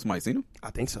left with a girl? Somebody seen him?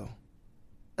 I think so.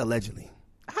 Allegedly.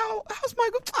 How's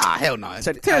Michael? Hell no.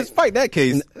 Check- Terrence, fight that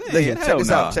case. Listen, check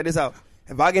this out. Check this out.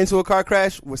 If I get into a car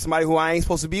crash with somebody who I ain't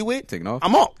supposed to be with, Taking off?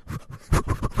 I'm off.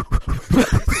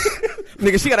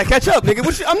 Nigga, she gotta catch up,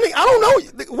 nigga. I don't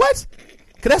know. What?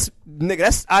 Cause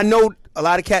that's I know a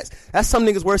lot of cats. That's some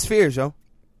niggas' worst fears, yo.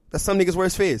 That's some niggas'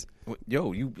 worst fears.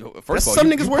 Yo, That's first of all, some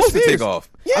you niggas' supposed worst to fears. take off.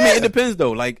 Yeah. I mean, it depends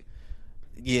though. Like,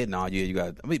 you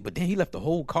got. I mean, but then he left the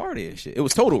whole car there and shit. It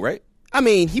was total, right? I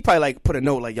mean, he probably like put a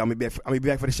note like, "Y'all be back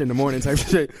for the shit in the morning" type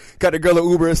shit. Got the girl an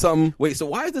Uber or something. Wait, so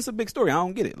why is this a big story? I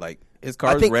don't get it. Like, his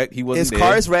car is wrecked. He wasn't his there.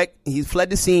 car is wrecked. He fled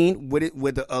the scene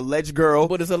with the alleged girl.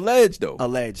 But it's alleged though.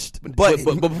 Alleged, But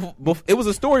it was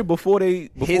a story before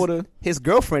his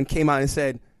girlfriend came out and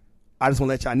said, "I just want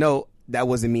to let y'all know that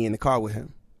wasn't me in the car with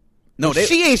him." No,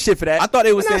 she ain't shit for that. I thought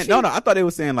they were Nah, saying no. I thought they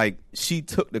were saying like she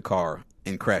took the car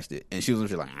and crashed it, and she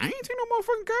was like, I ain't seen no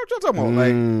motherfucking car. What y'all talking about?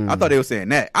 Like, I thought they were saying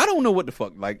that. I don't know what the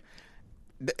fuck. Like,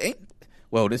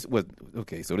 this was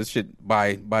okay. So this shit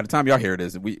by the time y'all hear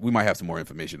this, we might have some more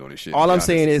information on this shit. All I'm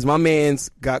saying is my man's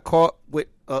got caught with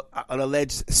an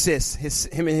alleged sis.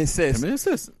 Him and his sis.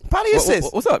 Probably his sis.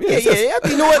 What's up? Yeah.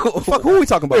 You know what? Fuck, who are we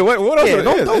talking about? Wait, what else? Yeah,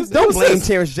 don't blame sis.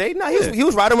 Terrence J. Nah, he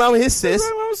was riding around with his sis.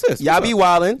 Y'all be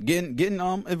wildin'. Getting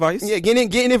advice. Yeah,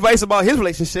 getting advice about his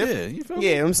relationship. Yeah, you feel me? Yeah,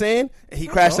 you know what I'm saying? He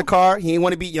crashed the car. He didn't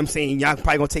want to be, you know what I'm saying? Y'all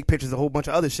probably going to take pictures of a whole bunch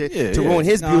of other shit to ruin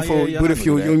his beautiful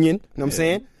union. You know what I'm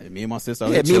saying? Hey, me and my sis out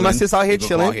here chilling. Me and my sis out here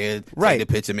chilling. Right. Take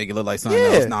the picture, make it look like something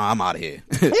else. Nah, I'm out of here.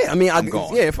 Yeah, I mean, I'm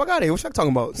gone. Yeah, fuck out of here. What y'all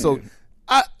talking about? So,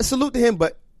 I salute to him,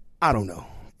 but I don't know.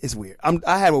 It's weird.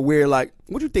 I have a weird, like,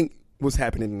 what do you think was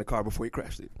happening in the car before he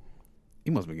crashed it?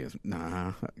 He must be getting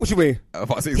nah. What you mean?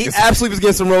 He absolutely was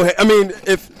getting some roadhead. I mean,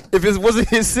 if it wasn't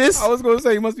his sis, I was going to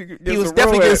say he must be getting he was some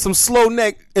definitely roadhead. getting some slow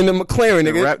neck in the McLaren,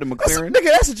 nigga. Wrap the McLaren?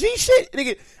 That's a G shit,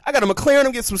 nigga. I got a McLaren.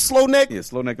 I'm getting some slow neck. Yeah,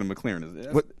 slow neck and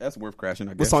McLaren. That's worth crashing,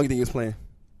 I guess. What song you think he was playing?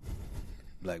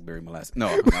 Blackberry Molasses.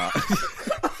 No, nah.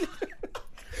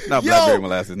 Not Blackberry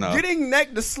Molasses, no. Getting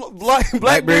neck to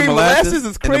Blackberry Molasses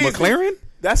is crazy. And the McLaren?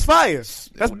 That's fire.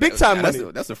 That's big time money.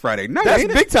 That's a Friday night. That's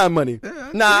big time money.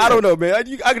 Nah, I don't know, man. I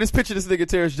can just picture this nigga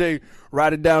Terrence J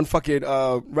riding down fucking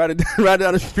riding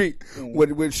down the street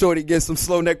with Shorty getting some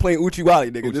slow neck playing Uchi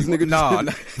Wally, nigga. This nigga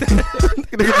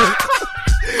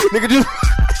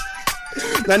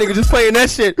that nigga just playing that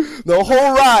shit the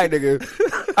whole ride, nigga.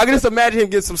 I can just imagine him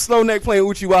getting some slow neck playing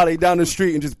Uchi Wally down the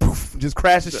street and just poof, just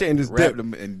crash the shit and just dip.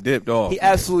 Him and dipped off. He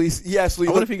absolutely. I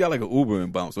wonder if he got like an Uber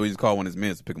and bounce, or he just called one of his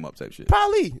men to pick him up type shit.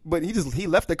 Probably, but he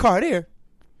left the car there.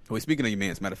 Wait, speaking of your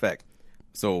man, as a matter of fact,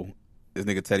 so this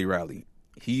nigga Teddy Riley,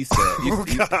 he said,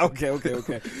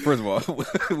 okay. First of all,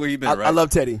 where you been? Right? I love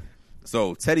Teddy.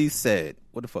 So Teddy said,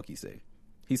 what the fuck he say?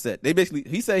 He said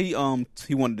he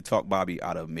wanted to talk Bobby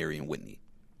out of marrying Whitney.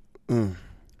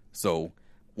 So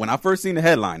when I first seen the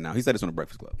headline, now he said this on the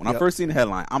Breakfast Club. When I first seen the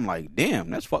headline, I'm like, damn,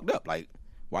 that's fucked up. Like,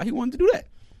 why he wanted to do that?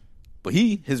 But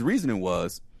his reasoning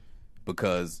was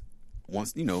because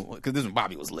once because this when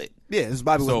Bobby was lit. Yeah, this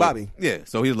Bobby was Bobby. Yeah,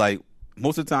 so he was like,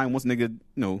 most of the time, once nigga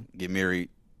get married,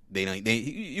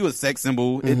 you a sex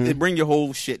symbol. It bring your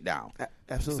whole shit down.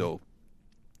 Absolutely. So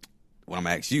what I'm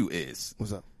gonna ask you is,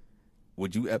 what's up?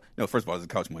 Would you ever, no, first of all, it's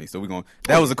couch money, so we're going,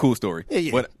 that was a cool story.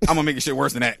 Yeah. But I'm gonna make it shit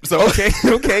worse than that. So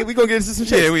okay, we gonna get into some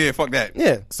shit. Yeah, fuck that.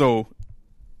 Yeah. So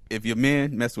if your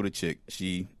man messed with a chick,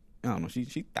 she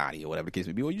thotty or whatever the case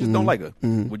may be, or you just don't like her,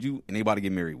 would you, and they about to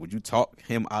get married, would you talk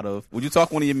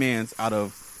one of your mans out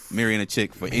of marrying a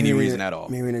chick for any reason at all?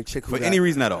 Marrying a chick for any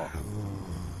reason at all?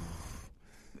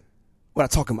 Would I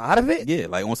talk him out of it? Yeah,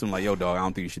 like on some like, yo, dog, I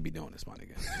don't think you should be doing this, my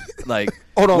nigga. Like,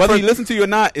 hold on, whether he listen to you or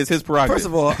not is his prerogative. First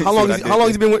of all, how long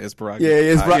has he been with? His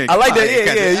prerogative. Yeah, I like that.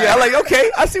 Yeah. I like. Okay,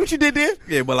 I see what you did there.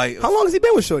 Yeah, but like, how long has he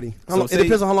been with Shorty? It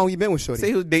depends on how long you been with Shorty. Say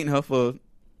he was dating her for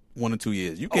 1 or 2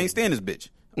 years. You can't stand this bitch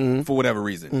for whatever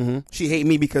reason. She hate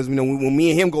me because when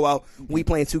me and him go out, we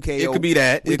playing 2K. It could be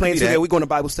that. We playing 2K. We going to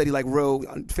Bible study like real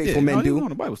faithful men do. We going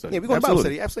to Bible study. Yeah, we going to Bible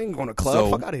study. Absolutely, going to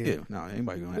club. Fuck out of here. Yeah, no,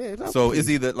 anybody going. Yeah, so it's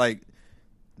either like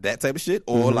that type of shit,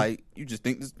 or like you just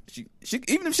think this, she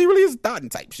even if she really is thotting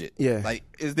type shit. Yeah. Like,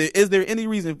 is there any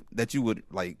reason that you would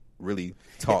like really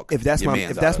talk? If that's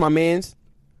my man's,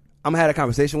 I'm gonna have a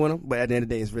conversation with him. But at the end of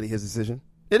the day, it's really his decision.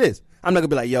 It is. I'm not gonna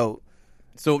be like, yo,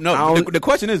 So no, the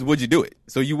question is, would you do it?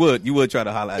 So you would try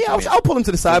to holler at Yeah, your man. I'll pull him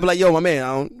to the side, be like, "Yo, my man,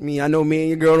 I know me and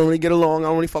your girl don't really get along. I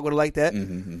don't really fuck with her like that.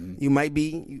 You might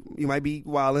be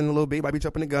wilding a little bit, you might be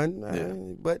jumping the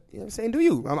gun, but you know what I'm saying, do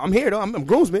you? I'm here though. I'm a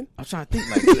groomsman. I'm trying to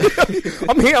think like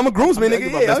I'm here. I'm a groomsman, I'm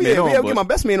nigga. gonna get my best man on, I'll but- get my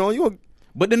best man on you.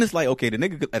 But then it's like, okay, the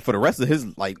nigga could, for the rest of his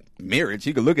like marriage,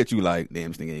 he could look at you like,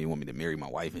 damn, this nigga ain't want me to marry my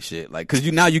wife and shit. Like, cause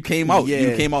you came out,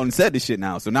 you came out and said this shit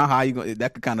now. So now how you gonna,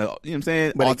 that could kind of, you know what I'm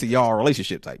saying, But alter y'all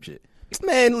relationship type shit.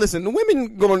 Man, listen, the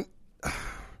women going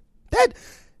that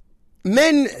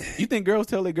men. You think girls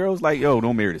tell their girls like, yo,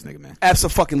 don't marry this nigga, man?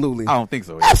 Absolutely. I don't think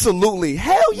so. Absolutely.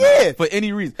 Hell yeah. For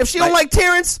any reason. If she don't like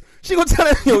Terrence, she gonna tell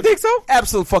him. You think so?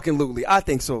 Absolutely. I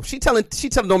think so. She telling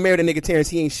don't marry the nigga Terrence.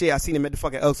 He ain't shit. I seen him at the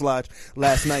fucking Elks Lodge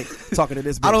last night talking to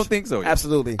this bitch. I don't think so.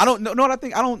 Absolutely. I don't know what I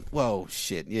think. I don't. Well,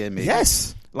 shit. Yeah, maybe.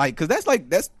 Yes. Like, cause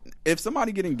that's if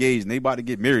somebody get engaged and they about to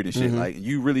get married and shit, like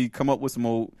you really come up with some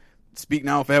old speak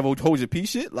now forever hold your peace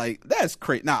shit. Like that's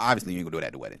crazy. Now, obviously you ain't gonna do that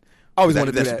at the wedding. I always wanted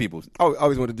to do that's that. People. I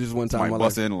always wanted to do this one time in my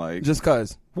Bust life. in like Just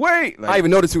cause. wait. Like, I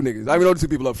even know the two niggas. I even know the two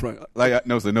people up front. like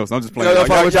no, so I'm just Yo, playing. no Like,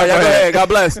 problem with y'all. go Y'all go ahead. ahead. God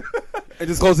bless. And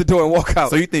just close the door and walk out.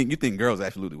 So you think girls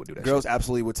absolutely would do that? Girls shit?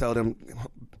 absolutely would tell them,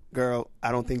 girl,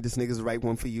 I don't think this nigga's the right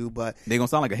one for you, but They gonna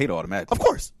sound like a hater automatically.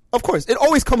 Of course. It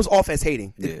always comes off as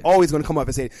hating. Yeah. It's always going to come off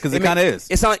as hating. 'Cause it kinda is.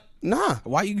 It's not like, nah.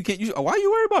 Why you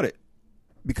worry about it?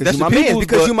 Because That's you're my your man. people's,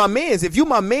 Because but- you're my man's. If you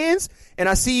my man's and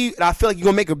I see you and I feel like you're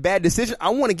going to make a bad decision, I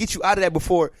want to get you out of that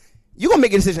before. You're going to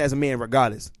make a decision as a man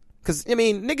regardless. Because, I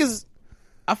mean, niggas.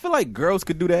 I feel like girls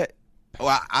could do that.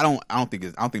 Well, I don't think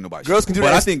nobody. Girls should. can do but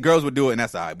that. I think girls would do it, and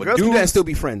that's all right. But Girls dudes, can do that and still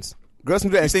be friends. Girls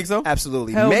can do that. You think so?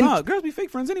 Absolutely. Hell Men, no. Girls be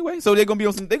fake friends anyway. So they're gonna be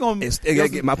on some. They're gonna. They gotta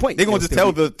get my point. They're gonna They'll just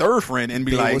still tell the third friend and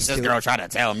be they like, will "This still- girl tried to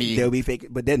tell me." They'll be fake,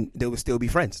 but then they will still be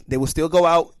friends. They will still go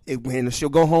out when she'll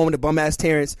go home to bum ass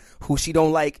Terrence, who she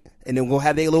don't like, and then go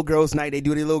have their little girls' night. They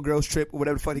do their little girls' trip or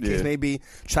whatever the fuck the case Yeah. may be.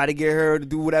 Try to get her to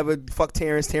do whatever. Fuck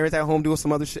Terrence. Terrence at home doing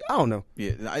some other shit. I don't know.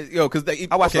 Yeah, because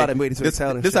I watch a lot of Waiting to this,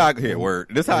 Exhale and this shit. how I hear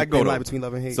word. This how I go They though. lie between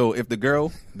love and hate. So if the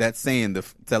girl that's saying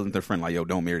telling their friend like, "Yo,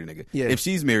 don't marry the nigga," Yeah. if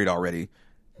she's married already,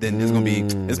 then it's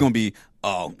gonna be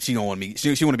oh, she don't want me. She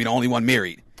want to be the only one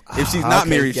married. If she's not Okay,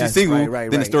 married, yes, she's single. right, then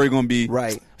the right. story gonna be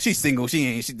Right. She's single.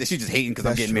 She just hating because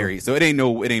I'm That's getting true. married. So it ain't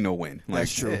no win. Like,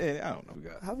 That's true. I don't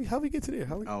know. How we get to there? I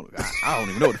don't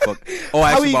even know what the fuck. Oh,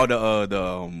 I asked you about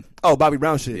the Oh, Bobby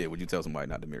Brown shit. yeah. Would you tell somebody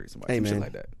not to marry somebody? Hey Some man, shit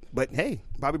like that. But hey,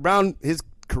 Bobby Brown, his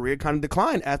career kind of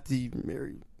declined after he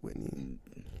married Whitney.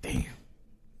 Damn.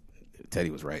 Teddy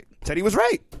was right. Teddy was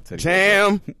right. Teddy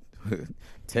Jam.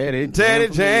 Teddy Teddy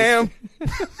Jam. I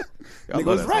Nigga love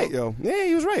was that right, song. yo. Yeah,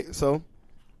 he was right. So,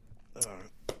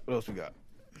 What else we got?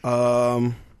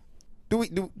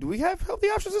 do we have healthy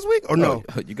options this week or no?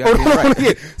 You got it right.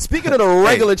 Yeah. Speaking of the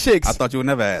regular chicks, I thought you would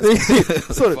never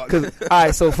ask. all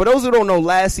right. So for those who don't know,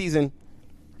 last season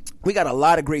we got a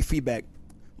lot of great feedback.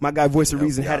 My guy Voice of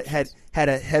Reason had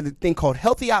a thing called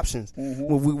Healthy Options,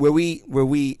 where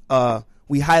we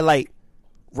highlight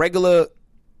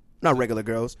not regular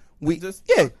girls.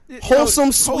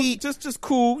 Wholesome, sweet, just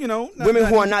cool, you know. women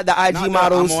who are not the IG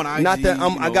models, I'm on IG, not the you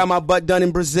know. I got my butt done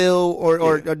in Brazil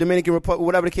or Dominican Republic,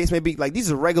 whatever the case may be. Like,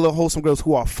 these are regular wholesome girls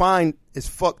who are fine as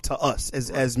fuck to us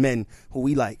as men who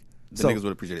we like. The niggas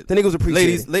would appreciate it. The niggas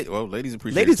appreciate it. Ladies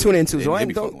appreciate it. Ladies tune in too, so They I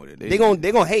be don't. fucking with it. They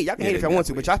gonna hate. Y'all can hate if they y'all want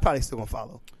to, but definitely- y'all probably still gonna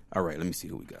follow. All right, let me see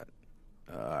who we got.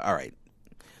 All right.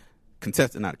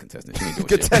 Contestant, not a contestant. She ain't doing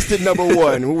shit. Contestant number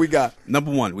one. Who we got?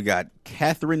 Number one, we got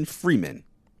Catherine Freeman.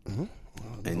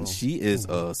 And she is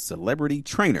a celebrity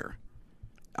trainer.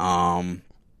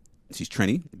 She's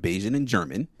Trini, Bayesian, and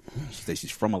German. She says she's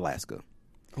from Alaska.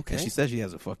 Okay. And she says she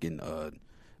has a fucking a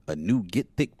new Get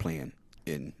Thick plan.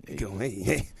 Hey.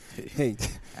 I ain't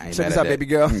Check mad this at out, that. baby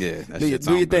girl. Yeah, that do your shit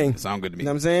sound good. thing. Sound good to me. You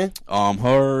know what I'm saying?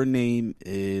 Her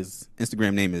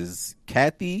Instagram name is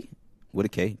Kathy with a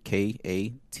K,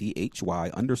 KATHY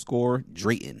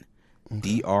 _Drayton,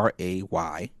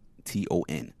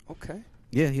 DRAYTON. Okay.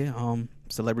 Yeah.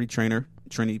 Celebrity trainer,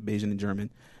 Trini, Bayesian, and German.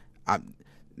 I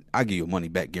give you a money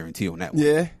back guarantee on that one.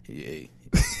 Yeah. Yeah.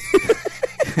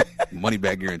 Money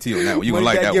back guarantee on that one. You gonna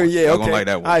Money like back that one? Yeah, You okay. gonna like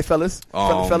that one? All right, fellas.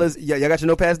 Fellas, yeah, y'all got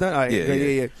your notepads done? All right.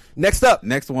 Yeah. Next up.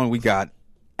 Next one we got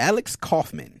Alex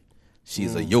Kaufman.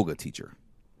 She's a yoga teacher.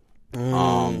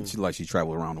 She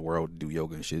traveled around the world to do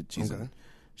yoga and shit.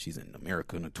 She's in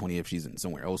America on the 20th. She's in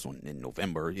somewhere else in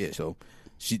November. Yeah, so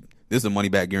this is a money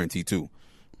back guarantee too.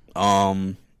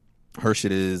 Her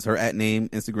shit is her @ name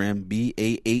Instagram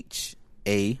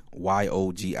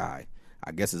BAHAYOGI.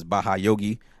 I guess it's Baha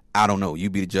Yogi. I don't know. You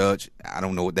be the judge. I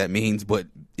don't know what that means, but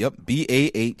yep,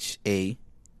 BAHAYOGI.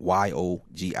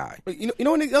 YOGI. You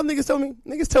know what other niggas tell me?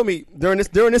 Niggas tell me during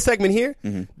this segment here,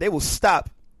 they will stop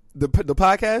the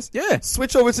podcast. Yeah.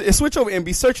 Switch over and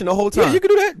be searching the whole time. Yeah, you can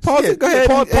do that. Pause it. Go ahead.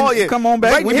 Pause, and come on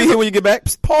back. Right, We'll be here when you get back.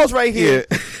 Pause right here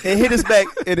and hit us back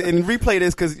and replay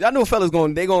this because I know fellas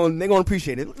they gonna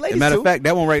appreciate it. Ladies As a matter too. of fact,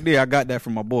 that one right there, I got that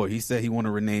from my boy. He said he want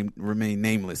to remain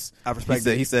nameless. I respect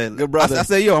He said, Good brother. I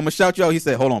said, yo, I'm gonna shout you out. He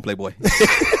said, hold on, Playboy.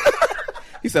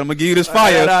 He said, I'm gonna give you this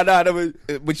fire,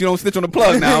 but you don't snitch on the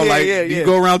plug now. You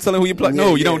go around telling who you plug.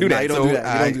 No, you don't do that. You don't do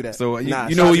that. You don't do that. So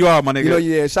you know who you are, my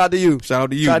nigga. Shout out to you. Shout out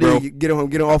to you, bro. Get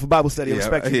him off of Bible study. I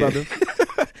respect you, brother.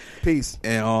 Peace.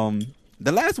 And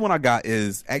the last one I got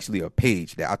is actually a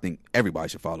page that I think everybody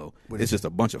should follow. It's just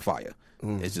a bunch of fire.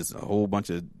 It's just a whole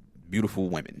bunch of beautiful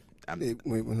women.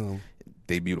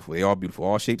 They beautiful. They all beautiful.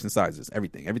 All shapes and sizes.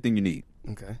 Everything you need.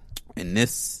 Okay. And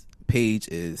this page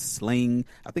is Slaying.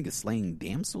 I think it's Slaying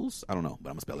Damsels. I don't know, but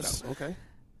I'm gonna spell it out. Okay.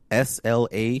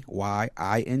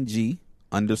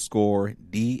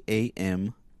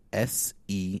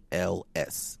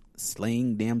 SLAYING_DAMSELS.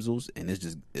 Slaying Damsels, and it's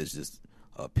just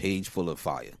a page full of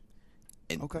fire.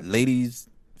 And ladies,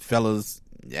 fellas,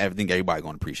 everybody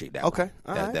gonna appreciate that. Okay,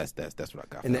 one. all right. That's what I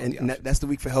got. And that's the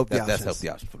week for healthy options. That's healthy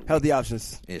options for the week. Healthy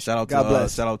options. Yeah, shout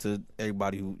out to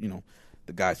everybody who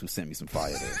the guys who sent me some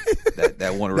fire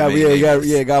that want to remain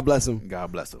nameless. God bless them.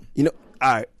 God bless them. All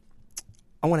right.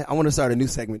 I want to start a new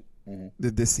segment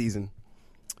this season.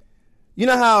 You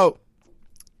know how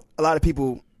a lot of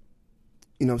people,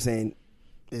 you know what I'm saying,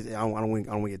 I don't want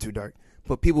to get too dark,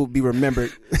 but people be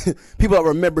remembered. People are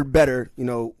remembered better,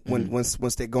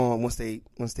 once they're gone, once they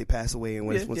pass away,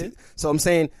 and so I'm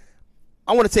saying,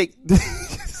 I want to take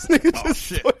this nigga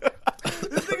just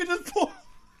poured.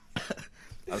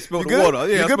 I spilled the water.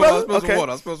 Yeah, I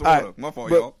spilled some water. Right. My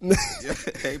fault, y'all.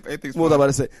 What was I about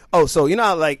to say? Oh, so you know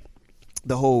how, like,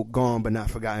 the whole gone but not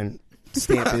forgotten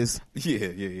stamp is? Yeah.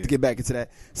 To get back into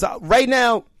that. So right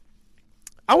now,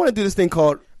 I want to do this thing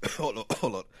called... Hold on.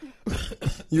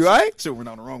 You all right? Sure, we're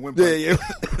not on the wrong one. Yeah.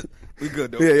 We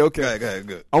good, though. Yeah, okay. Go ahead,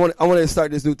 good. I want to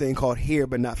start this new thing called Here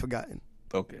But Not Forgotten.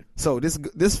 Okay. So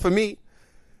this for me,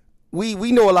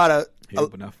 we know a lot of... Here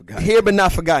but not forgotten. Here but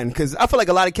not forgotten, because I feel like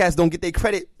a lot of cats don't get their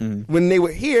credit when they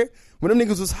were here, when them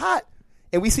niggas was hot,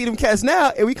 and we see them cats now,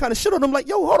 and we kind of shit on them like,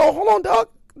 yo, hold on, dog.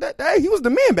 That he was the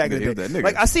man back in the day.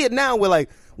 Like, I see it now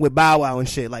with Bow Wow and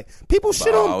shit. Like, people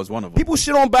shit on. Bow Wow was one of them. People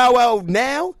shit on Bow Wow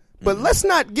now, but let's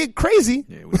not get crazy.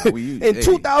 Yeah, in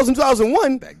 2000,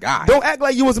 2001, that guy. Don't act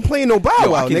like you wasn't playing no Bow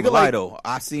Wow, I can't nigga. lie though.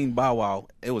 I seen Bow Wow.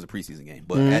 It was a preseason game,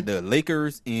 but at the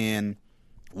Lakers and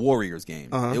Warriors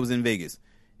game, it was in Vegas.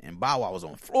 And Bow Wow was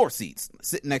on floor seats,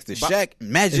 sitting next to Shaq,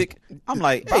 Magic. I'm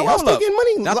like, hey, Bow Wow still getting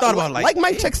money. I thought about like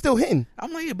Mike Check still hitting.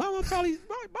 I'm like, yeah, Bow Wow probably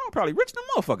rich than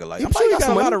a motherfucker. Like, He I'm sure he probably got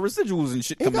a got lot of residuals and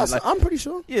shit coming. Like, I'm pretty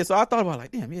sure. Yeah, so I thought about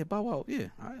like, damn, yeah, Bow Wow, yeah.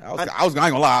 I was I ain't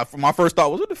gonna lie. My first thought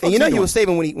was, what the fuck? And he was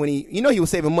saving when he he was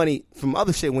saving money from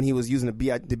other shit when he was using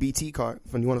the BT card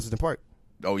from New Orleans Park.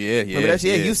 Oh yeah. Remember that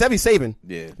shit? Yeah, he was heavy saving.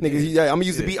 Yeah, nigga. Yeah. I'm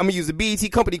gonna use the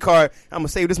BET company card. I'm gonna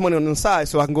save this money on the side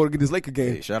so I can go to get this Laker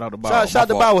game. Hey, shout out to Bow. Shout out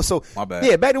to Bow. So my bad.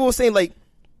 Yeah, back to what I was saying. Like,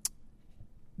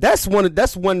 that's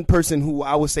one person who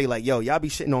I would say like, yo, y'all be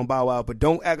shitting on Bow Wow, but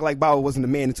don't act like Bow Wow wasn't the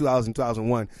man in 2000,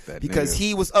 2001 because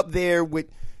he was up there with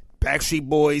Backstreet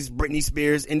Boys, Britney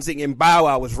Spears, NSYNC, and Bow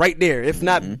Wow was right there, if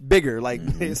not bigger. Like,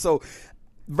 so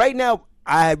right now,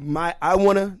 I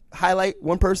want to highlight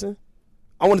one person.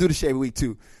 I want to do the Shade Week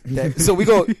too. So we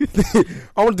go.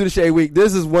 I want to do the Shade Week.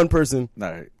 This is one person. All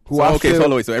right. Who so, I okay. feel,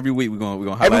 So wait. So every week we're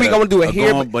gonna highlight every week I want to do a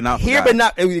here but not here forgotten.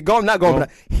 but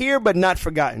not here but not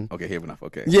forgotten. Okay, here but not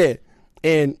okay. Yeah,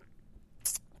 and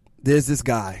there's this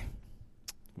guy.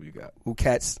 Who you got? Who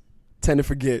cats tend to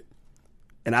forget,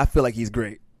 and I feel like he's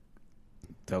great.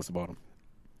 Tell us about him.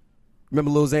 Remember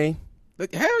Lil Zane?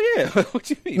 Hell yeah!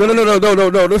 What you mean? No.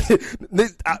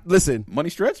 Listen, Money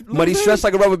Stretch. Money Stretch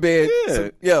like a rubber band. Yeah. So,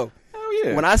 yo, hell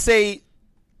yeah. when I say,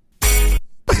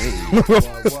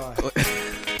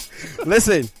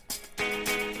 listen,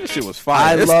 this shit was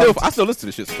fire. I still listen to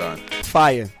this shit sometimes.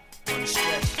 Fire.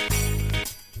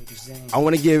 I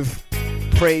want to give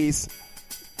praise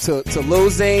to Lil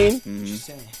Zane.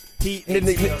 He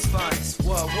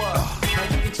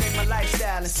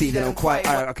see, they don't quite.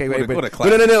 All right, okay, wait. What a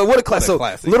classic. No. What a classic. So,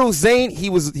 classic. Little Zane,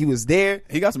 he was there.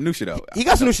 He got some new shit out. He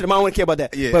got some new shit. I don't want to care about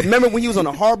that. Yeah. But remember when he was on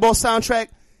the Hardball soundtrack?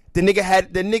 The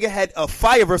nigga had a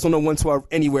fire verse on the 112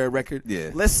 Anywhere record. Yeah.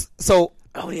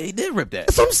 Oh yeah, he did rip that.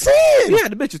 That's what I'm saying. Yeah,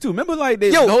 the bitches too. Remember like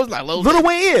they Yo, like Lil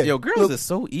Wayne. Yeah. Yo, girls are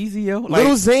so easy, yo. Like,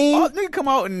 Little Zane. Nigga come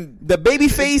out and the baby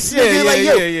face.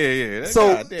 Yeah.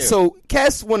 So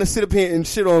Cass want to sit up here and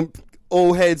shit on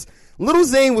old heads. Little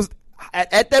Zane was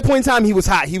at that point in time, he was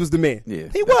hot. He was the man. Yeah,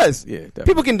 he was. Yeah, definitely.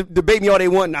 People can debate me all they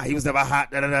want. Nah, he was never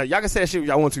hot. Da, da, da. Y'all can say that shit if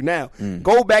y'all want to now.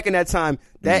 Go back in that time.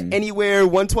 That Anywhere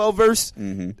 112 verse,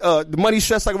 the Money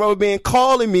Stressed Like a Rubber Band,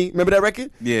 Calling Me. Remember that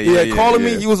record? Yeah, Calling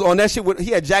yeah. Me. He was on that shit.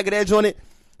 He had Jagged Edge on it.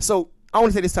 So I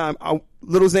want to say this time,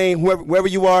 Lil Zane, wherever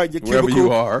you are, your Wherever cubicle,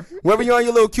 you are. wherever you are in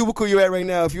your little cubicle you're at right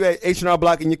now. If you're at H&R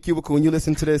Block in your cubicle and you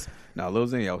listen to this, No, Lil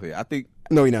Zane out here. I think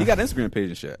No, he not. He got an Instagram page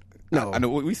and shit. No. I know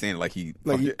we saying like he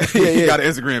Like, he got an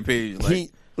Instagram page. Like,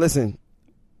 listen.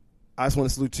 I just want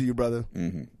to salute to you, brother.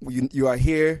 You are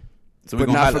here, so we're but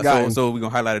gonna not highlight. forgotten. So we're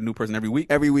gonna highlight a new person every week.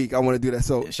 Every week I want to do that.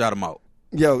 So Shout him out.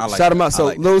 yo, I like shout him that. out. So I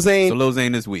like that. Lil Zane, So Lil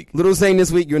Zane this week. Lil Zane this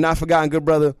week. You're not forgotten, good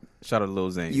brother. Shout out to Lil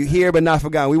Zane. You here but not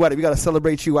forgotten. We got to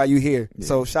celebrate you while you here.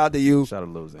 So shout out to you. Shout out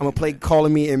to Lil Zane. I'm gonna play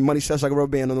Calling Me and Money Stressed Like a Rubber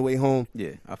Band on the way home.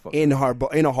 Yeah, I fuck. In the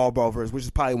hardball verse, which is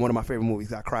probably one of my favorite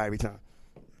movies. I cry every time.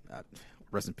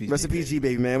 Rest in peace. Rest in peace, G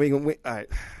baby, man. We gonna all right.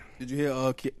 Did you hear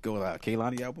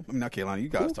Kehlani album? I mean, not Kehlani. You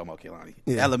guys talking about Kehlani?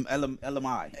 Yeah. LMA.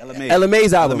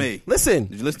 LMA's album. LMA. Listen.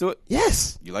 Did you listen to it?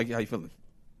 Yes. You like it? How you feeling?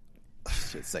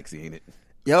 Shit, sexy, ain't it?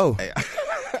 Yo, Hey,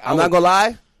 I'm not gonna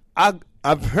lie.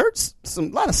 I've heard a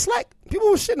lot of slack. People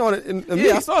were shitting on it.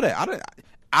 Yeah, I saw that.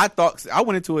 I thought I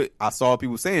went into it. I saw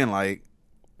people saying like,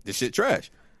 "This shit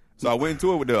trash." So I went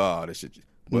into it with this shit.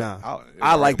 But Nah, it was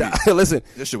I like alright that. with me. Listen,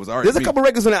 This shit was alright. there's a with me. couple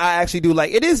records on it I actually do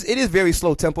like. It is very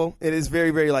slow tempo. It is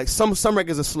very, very like some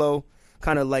records are slow,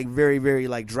 kind of like very, very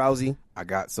like drowsy. I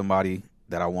got somebody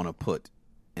that I want to put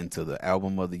into the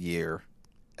album of the year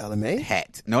LMA?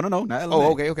 hat. No, not LMA.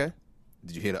 Oh, okay.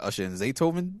 Did you hear the Usher and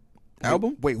Zaytoven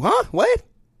album? Wait, huh? What?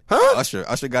 Huh? Usher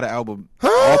got an album Huh?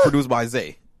 all produced by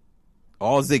Zay,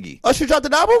 all Ziggy. Usher dropped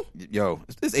an album? Yo,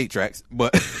 it's 8 tracks,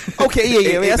 but Okay,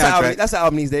 yeah. I mean, that's 9 an album. tracks. That's an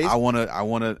album these days. I didn't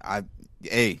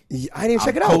even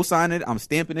check it out. Co-sign it. I'm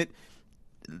stamping it.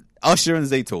 Usher and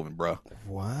Zaytoven, bro.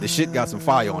 Wow. The shit got some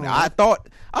fire on it. I thought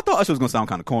Usher was gonna sound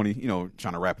kind of corny,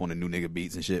 trying to rap on the new nigga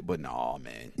beats and shit. But no,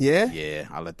 man. Yeah? Yeah.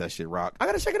 I let that shit rock. I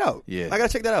gotta check it out. Yeah. I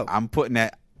gotta check that out. I'm putting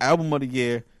that album of the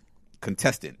year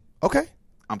contestant. Okay.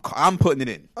 I'm putting it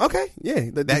in. Okay. Yeah.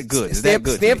 That good. Is Stamp that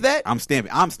good? Stamp to me? that. I'm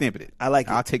stamping it. I like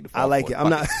it. I'll take the fall. I like for it. I'm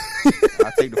not.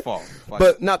 I'll take the fall. Fuck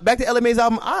But it. now back to LMA's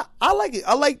album. I like it.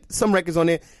 I like some records on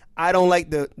there. I don't like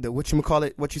the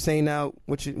whatchamacallit, what you saying now,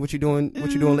 what you doing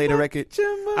later record.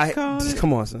 Whatchamacallit.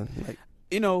 Come on, son. Like,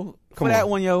 For that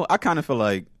one, yo, I kind of feel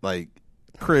like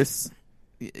Chris,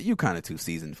 you kind of too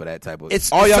seasoned for that type of.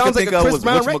 All y'all could think of was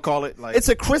whatchamacallit. Like, it's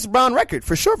a Chris Brown record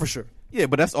for sure. yeah,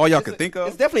 but that's all y'all could think of.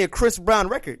 It's definitely a Chris Brown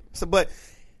record. So, but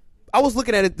I was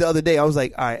looking at it the other day. I was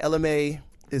like, all right, LMA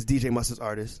is DJ Mustard's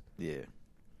artist. Yeah.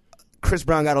 Chris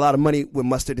Brown got a lot of money with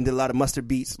Mustard and did a lot of Mustard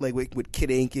beats, like with Kid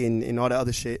Ink and all the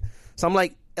other shit. So I'm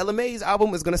like, LMA's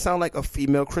album is gonna sound like a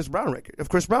female Chris Brown record, a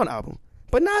Chris Brown album,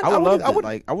 but not. I would love that.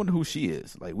 Like, I wonder who she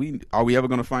is. Like, are we ever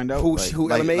gonna find out who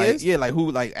LMA is? Yeah, like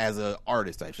who, like as an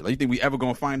artist type shit. Like, you think we ever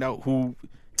gonna find out who?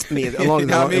 I mean, as long as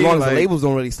the labels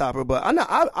don't really stop her, but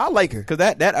I like her because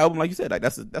that album, like you said, like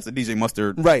that's a DJ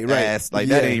Mustard right. ass. Like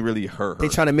that ain't really her. They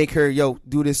trying to make her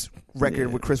do this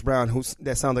record with Chris Brown,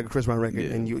 that sounds like a Chris Brown record,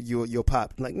 and you'll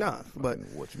pop. Like nah, but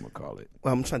whatchamacallit.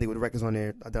 Well, I'm trying to think of the records on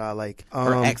there that I like.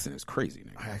 Her accent is crazy.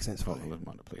 Nigga. Her accent's funny. I'm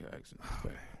about to play her accent.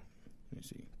 Let me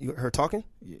see. Her talking?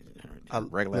 Yeah, her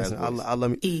regular ass voice. I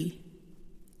love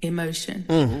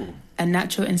emotion. A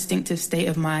natural instinctive state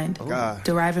of mind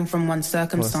deriving from one's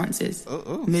circumstances,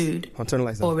 mood,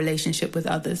 or relationship with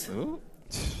others.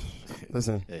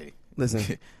 Listen. Hey.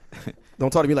 Listen.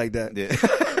 Don't talk to me like that. Yeah.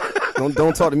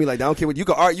 Don't talk to me like that. I don't care what you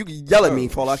can. You can yell at me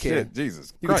for all I care. Shit,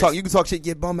 Jesus. You can talk shit.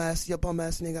 You bum ass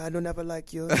nigga. I don't ever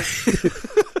like you.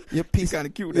 Your piece kind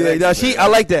of cute. I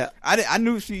like that. I didn't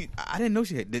know she had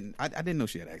an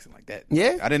accent like that.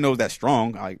 Yeah. I didn't know it was that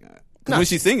strong. When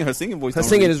she's singing, her singing voice. Her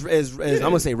singing is I'm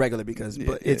gonna say regular because,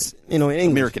 but it's in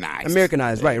English.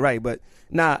 Americanized, right. But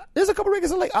there's a couple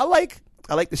records I like.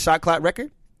 I like the Shot Clock record.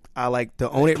 I like the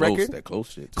Own It record. That Close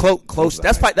shit. Close.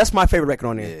 That's my favorite record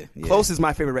on there. Yeah. Close is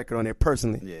my favorite record on there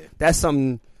personally. Yeah. That's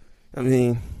something. I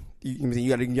mean,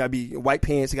 you gotta be white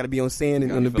pants. You gotta be on sand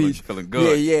and on the beach, feeling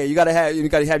good. Yeah. You gotta have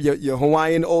your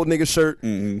Hawaiian old nigga shirt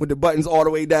with the buttons all the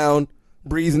way down,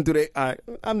 breezing through the. I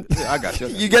got you.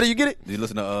 You get it. Did you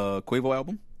listen to Quavo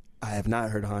album? I have not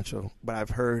heard Honcho, but I've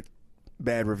heard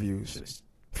bad reviews.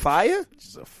 Fire?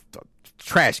 Just a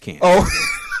trash can. Oh.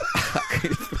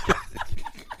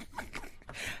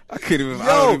 I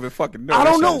don't even fucking know. I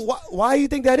don't know why you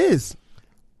think that is.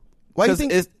 Why you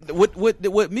think it's what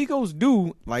Migos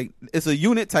do? Like, it's a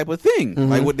unit type of thing.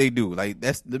 Like what they do. Like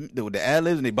that's the ad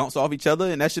libs and they bounce off each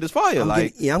other and that shit is fire.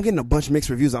 I'm getting a bunch of mixed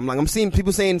reviews. I'm seeing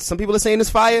people saying some people are saying it's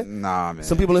fire. Nah, man.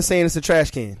 Some people are saying it's a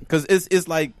trash can. Because it's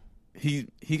like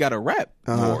he got to rap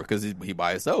more because he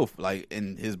by himself. Like,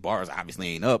 and his bars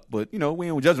obviously ain't up, but you know we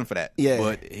don't judge him for that. Yeah.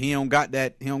 But he don't got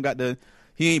that. He don't got the.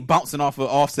 He ain't bouncing off of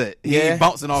Offset. He ain't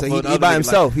bouncing off so of he by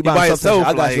himself. Like, he by himself.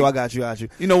 I got like, you.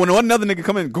 You know, when another nigga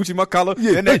come in, Gucci Makala,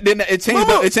 then it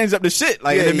changed up the shit.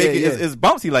 Like, and make it's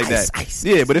bouncy like that. Ice.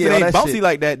 Yeah, but if it ain't bouncy shit.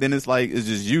 like that, then it's like it's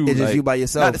just you. It's like, just you by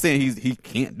yourself. Not saying he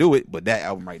can't do it, but that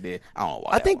album right there, I don't know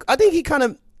why. I think he kind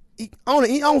of. I don't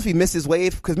know if he missed his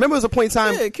wave because remember there was a point in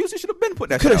time. Yeah, QC should have been put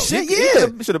that Could shit have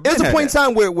out. shit. Should have There been. was a point in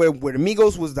time where the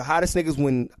Migos was the hottest niggas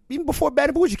when even before Bad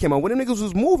and Bougie came out. When them niggas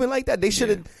was moving like that, they should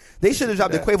have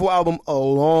dropped the Quavo album a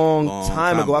long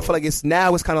time ago. I feel like it's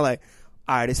kind of like,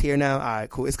 all right, it's here now. All right,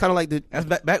 cool. It's kind of like that's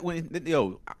back when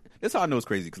that's how I know it's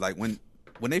crazy because like when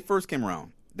they first came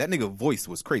around, that nigga voice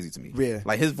was crazy to me. Yeah,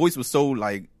 like his voice was so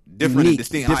like different and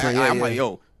distinct. I'm like,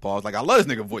 yo. Pause. Like I love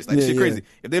this nigga voice. Like shit crazy.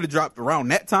 If they'd have dropped around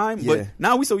that time, but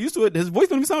now we so used to it, his voice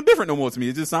don't even sound different no more to me.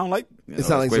 It just sound like it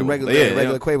sound like Quavo. some regular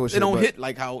Quavo shit. It don't hit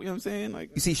like how you know what I'm saying. Like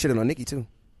you see shit on Nicki too.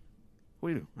 What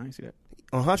do you do? I ain't see that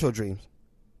on Honcho Dreams.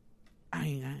 I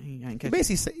ain't catch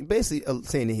basically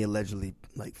saying that he allegedly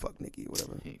like fuck Nicki or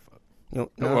whatever. He ain't fuck. No.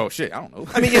 Well, shit, I don't know.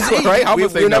 I mean, it's right.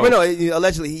 We never know.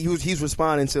 Allegedly, he's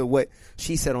responding to what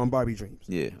she said on Barbie Dreams.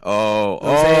 Yeah.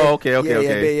 Okay.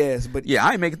 Yes, but yeah,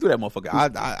 I ain't making it through that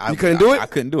motherfucker. You couldn't do it. I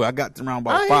couldn't do it. I got around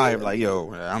about 5. Like,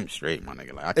 yo, I'm straight, my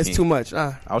nigga. Like, it's too much.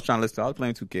 I was trying to listen. I was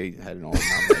playing 2K. Had it on.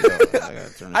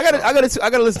 I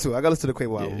gotta listen to it. I gotta listen to the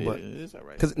Quavo album. But it's all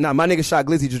right. Because my nigga Shot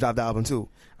Glizzy just dropped the album too.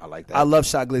 I like that. I love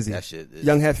Shot Glizzy. That shit is,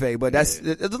 Young Hefe, but there's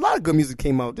a lot of good music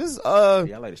came out. Yeah, I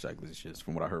like the Shot Glizzy shit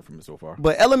from what I heard from it so far.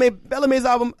 But LMA's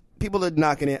album, people are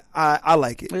knocking it. I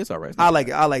like it. It's all right. I like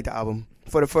it. I like the album.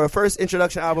 For a first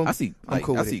introduction album, I'm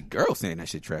cool with it. I see girls saying that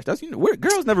shit trash. That's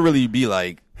girls never really be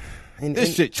like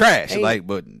this shit trash. Like,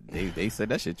 but they said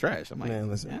that shit trash. I'm like, man,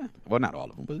 listen. Yeah. Well, not all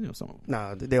of them, but you know some of them.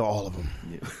 Nah, they're all of them.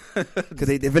 Because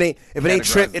if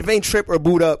it ain't trip or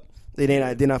boot up,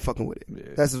 they're not fucking with it.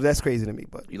 Yeah. That's crazy to me.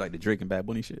 But you like the Drake and Bad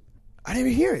Bunny shit? I didn't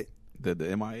even hear it. The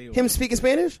MIA. Him speaking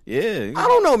Spanish? Yeah. I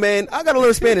don't know, man. I gotta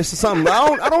learn Spanish or something.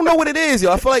 I don't know what it is,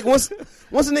 yo. I feel like once a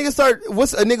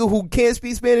nigga who can't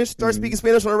speak Spanish start speaking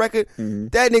Spanish on a record,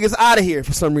 that nigga's out of here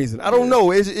for some reason. I don't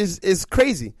know. It's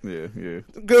crazy. Yeah.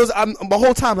 Girls, I'm the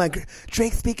whole time like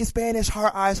Drake speaking Spanish,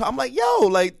 heart eyes. I'm like, yo,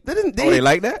 like they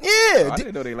like that? Yeah. I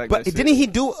didn't know they like that. But shit. Didn't he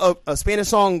do a Spanish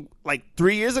song like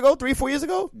 3 years ago, 4 years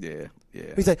ago? Yeah.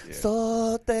 He's like,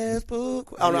 so desperate.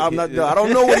 I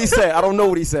don't know what he said. I don't know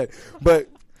what he said. But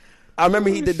I remember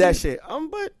he did that shit.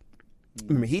 But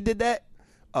remember he did that.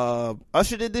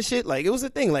 Usher did this shit. Like it was a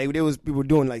thing. Like there was people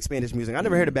doing like Spanish music. I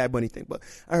never heard a Bad Bunny thing, but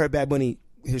I heard Bad Bunny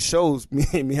his shows. Me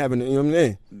having, you know what I'm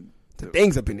saying? The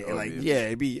things up in there. Like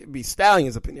it'd be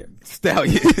stallions up in there.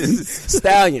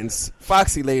 Stallions,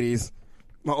 foxy ladies.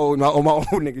 My old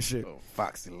nigga shit. Oh,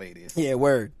 foxy ladies. Yeah,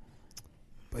 word.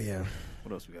 But yeah.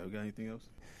 What else we got? We got anything else?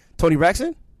 Tony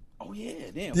Braxton? Oh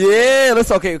yeah, damn. Yeah, let's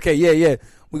okay, yeah.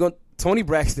 We going Tony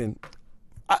Braxton.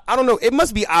 I don't know. It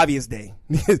must be obvious day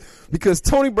because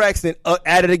Tony Braxton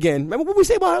at it again. Remember what we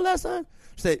say about her last time?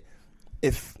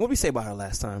 What we say about her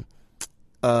last time?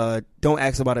 Don't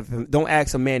ask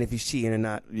a man if he's cheating or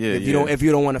not. Yeah, if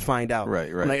you don't want to find out.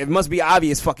 Right. Like it must be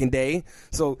obvious fucking day.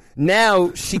 So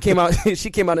now she came out. She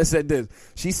came out and said this.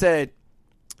 She said,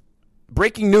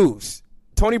 "Breaking news: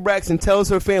 Tony Braxton tells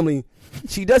her family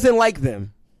she doesn't like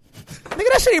them." Nigga,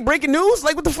 that shit ain't breaking news.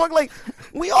 Like, what the fuck? Like,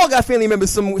 we all got family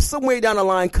members somewhere down the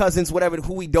line, cousins, whatever,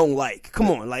 who we don't like. Come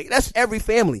on, like that's every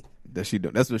family. That she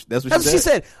don't. That's what she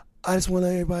said. I just want to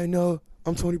let everybody know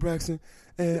I'm Tony Braxton,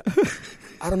 and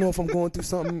I don't know if I'm going through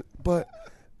something, but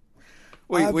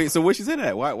wait. So what she said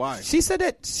that? Why? She said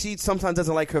that she sometimes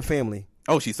doesn't like her family.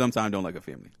 Oh, she sometimes don't like her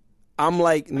family. I'm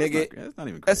like, nigga, that's not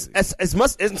even crazy. I'm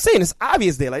saying it's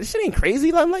obvious there. Like, this shit ain't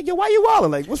crazy. Like, I'm like, yo, why you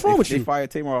wilding? Like, what's wrong with you? They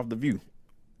fired Tamar off The View.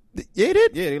 Yeah, they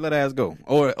did? Yeah, they let her ass go.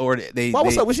 Or they. Why,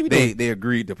 what's up? What she be doing? They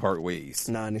agreed to part ways.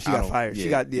 Nah, and she got fired. Yeah, she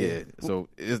got So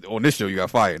on this show, you got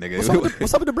fired, nigga.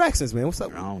 What's up with the Braxtons, man? What's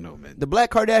up? I don't know, man. The Black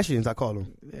Kardashians, I call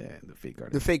them. Yeah, the fake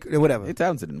Kardashians. The fake, whatever. They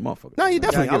talented in the motherfucker. No, you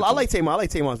definitely. I like Tamar. I like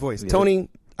Tamar's voice. Yeah. Tony,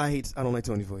 I don't like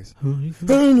Tony's voice.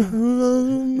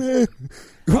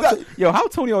 Yo, how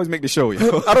Tony always make the show,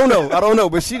 yo? I don't know,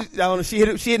 but she hit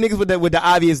niggas with the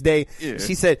obvious day. Yeah.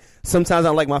 She said sometimes I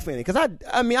don't like my family because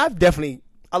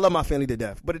I love my family to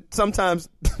death, but sometimes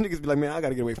niggas be like, man, I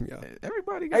gotta get away from y'all.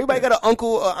 Everybody got an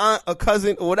uncle, a aunt, a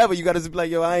cousin, or whatever. You gotta be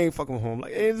like, yo, I ain't fucking home.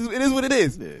 Like it is what it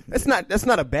is. Yeah. That's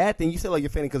not a bad thing. You say like your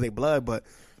family because they blood, but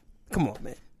come on,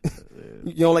 man.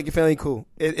 You don't like your family, cool.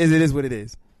 It is what it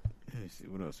is. Let's see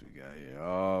what else we got here.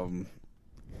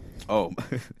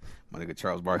 My nigga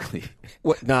Charles Barkley.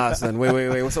 What? Nah, son.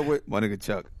 Wait. What's up with my nigga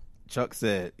Chuck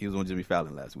said he was on Jimmy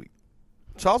Fallon last week.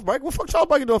 Charles Barkley? What the fuck Charles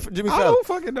Barkley doing for Jimmy Fallon? I don't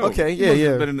fucking know. Okay, yeah.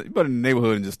 You better in the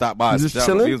neighborhood and just stop by. Just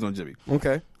chilling? He was on Jimmy.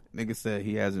 Okay. Nigga said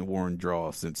he hasn't worn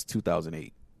draws since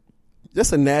 2008.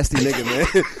 That's a nasty nigga, man.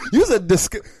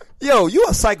 You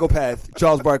a psychopath,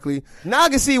 Charles Barkley. Now I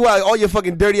can see why all your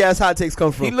fucking dirty ass hot takes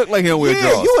come from. He looked like he don't wear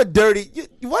draws. You a dirty.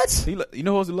 What? You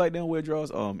know who's like don't wear draws?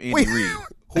 Andy Reid.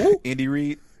 Who? Andy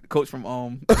Reid, coach from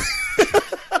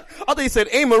I thought you said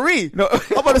A. Marie. No,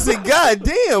 I'm about to say, God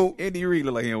damn. Andy Reid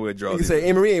look like he don't wear draws. You say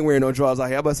A. Marie ain't wearing no draws out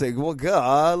here. I'm about to say, well,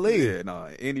 golly. Yeah, no,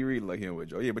 Andy Reid look like he don't wear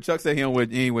draws. Yeah, but Chuck said he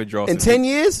ain't wear draws in 10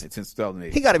 years since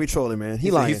 2008. He got to be trolling, man.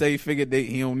 He lying. He said he figured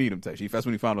he don't need them. That's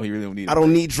when he found out he really don't need them. I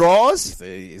don't need draws. He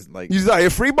said it's like you out here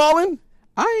free balling.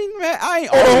 I ain't.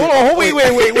 Hold on. Wait.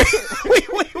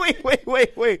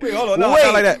 Hold on. No,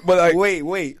 not like that. But like,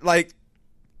 wait. Like,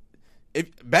 if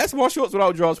basketball shorts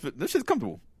without draws, this shit's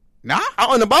comfortable. Nah,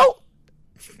 out on the boat.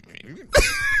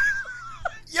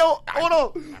 Yo, hold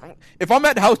on. If I'm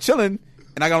at the house chilling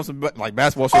and I got on some like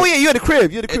basketball shorts. Oh yeah, you at the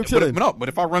crib. You at the crib chilling. But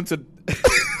if I run to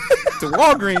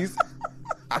Walgreens,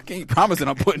 I can't promise that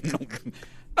I'm putting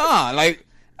like.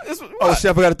 Oh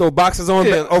shit! I forgot to throw boxes on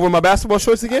over my basketball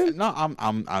shorts again. No,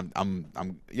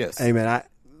 I'm yes. Hey man,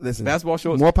 listen. Basketball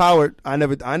shorts, more power. I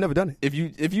never done it. If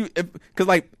because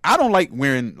like I don't like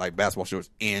wearing like basketball shorts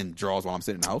and drawers while I'm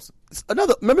sitting in the house.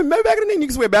 Remember back in the day, you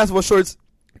used to wear basketball shorts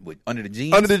under the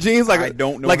jeans. Like I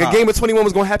don't know. Like a game of 21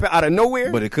 was gonna happen out of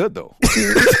nowhere. But it could though.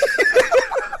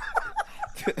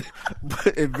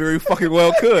 But it very fucking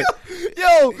well could.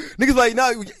 Yo, niggas like, no,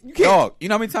 you can't. Dog, you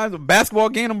know how many times a basketball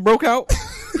game them broke out?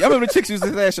 Y'all remember the chicks used to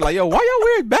say that shit like, yo, why y'all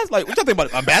wearing basketball? Like, what y'all think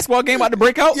about a basketball game about to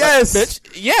break out? Yes. Like,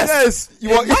 bitch. Yes. You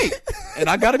want right. And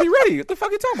I gotta be ready. What the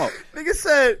fuck you talking about? Nigga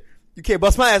said, you can't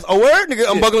bust my ass. Oh, word?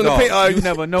 Nigga, unbuckling the paint. You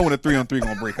never know when a 3-on-3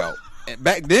 gonna break out. And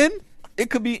back then, it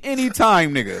could be any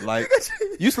time, nigga. Like,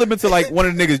 you slip into like one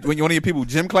of the niggas, when one of your people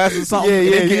gym classes or something, and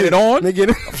they get it on.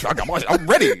 I'm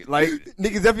ready. Like,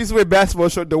 niggas definitely used to wear basketball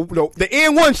shorts. The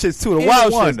N1 shits too. The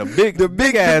wild shits. The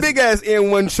big ass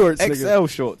N1 shorts. XL nigga.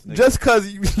 Shorts. Nigga. Just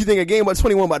because you think a game about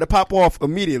 21 about to pop off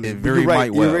immediately. It very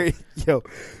might well. Yo,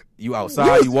 you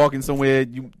outside, you walking somewhere,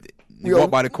 you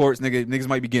walk by the courts, niggas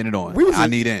might be getting it on. I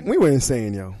need in. We were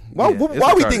insane, yo. Why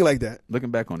we think like that? Looking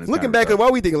back on this. Why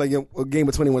we think like a game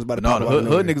of 21 is about to pop off? No, the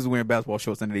hood niggas was wearing basketball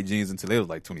shorts under their jeans until they was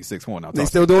like 26. They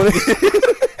still doing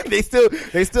it? They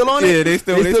still on it? Yeah, they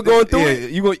still going through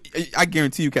it? I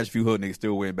guarantee you catch a few hood niggas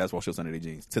still wearing basketball shorts under their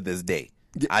jeans to this day.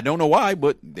 Yeah. I don't know why,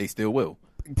 but they still will.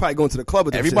 Probably going to the club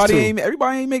with that everybody shit too.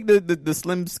 Everybody ain't make the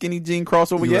slim skinny jean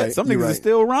crossover yet. Right, some niggas are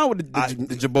still around with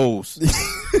the jabos.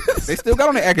 They still got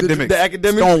on the academics. The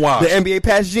academics, Stonewall. The NBA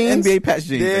patch jeans. Yeah,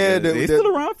 they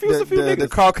still around. A few niggas. The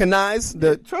Carl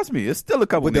Kanais. Trust me, it's still a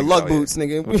couple with niggas the lug boots,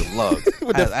 nigga. With the lugs.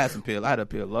 I had a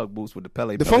pair of lug boots with the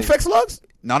Pele. The Funk Flex lugs?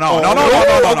 No.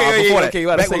 Okay,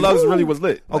 back when lugs really was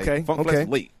lit. Okay, Funk Flex was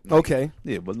late. Okay.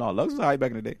 Yeah, but no, lugs was high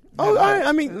back in the day. Oh,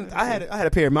 I mean, I had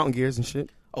a pair of Mountain Gears and shit.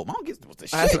 Oh, Mountain Gears was the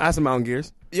shit. I had some Mountain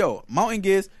Gears. Yo, Mountain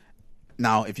Gears.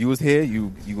 Now, if you was here,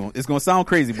 it's gonna sound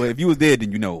crazy, but if you was there,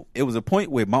 then you know it was a point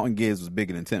where Mountain Gears was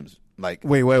bigger than Tim's. Like,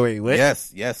 wait, what?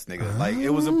 Yes, nigga. Like,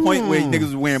 it was a point where niggas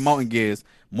was wearing Mountain Gears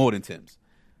more than Tim's.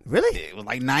 Really? It was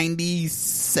like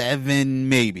 97,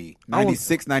 maybe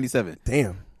 96, 97.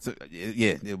 Damn. So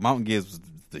yeah, Mountain Gears was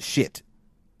the shit.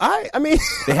 I mean,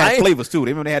 they had flavors too.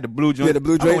 They had the blue joint. Yeah, the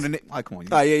blue joints. Come on.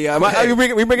 We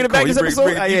bringing it back this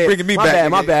episode. Bringing me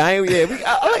back. My bad.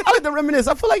 I like to reminisce.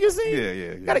 I feel like you're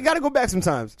saying. Yeah. Gotta go back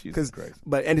sometimes. Jesus Christ.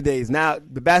 But end of days, now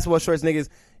the basketball shorts, niggas,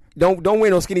 don't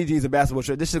wear no skinny jeans and basketball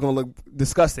shorts. This shit's gonna look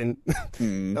disgusting. Just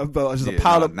a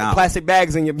pile of plastic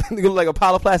bags in your. You look like a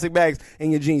pile of plastic bags in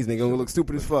your jeans, nigga. Gonna look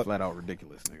stupid as fuck. Flat out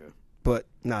ridiculous, nigga. But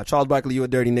nah, Charles Barkley, you a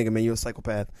dirty nigga, man. You a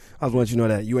psychopath. I just want you to know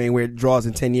that. You ain't wear draws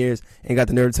in 10 years. Ain't got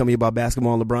the nerve to tell me about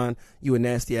basketball and LeBron. You a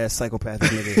nasty ass psychopath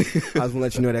nigga. I just want to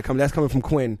let you know that. That's coming from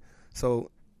Quinn. So,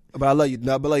 but I love you.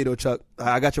 No, but I love you though, Chuck.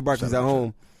 I got your Barkleys at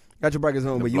home. Got your Barkleys at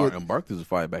home. But Barkleys was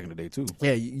fire back in the day too.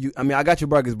 Yeah, I mean, I got your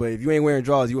Barkleys, but if you ain't wearing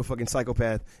draws, you a fucking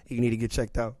psychopath. You need to get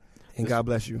checked out. And God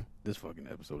bless you. This fucking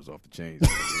episode is off the chains.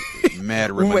 Mad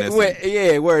reminiscing.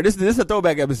 Yeah, word. This is a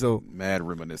throwback episode. Mad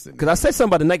reminiscing. Because I said something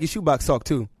about the Nike shoebox talk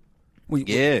too. We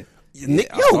had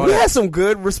some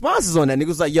good responses on that. Niggas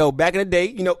was like, yo, back in the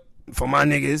day, for my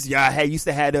niggas, y'all used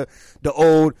to have the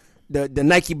old the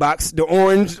Nike box, the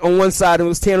orange on one side and it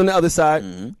was tan on the other side.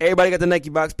 Mm-hmm. Everybody got the Nike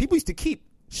box. People used to keep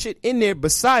shit in there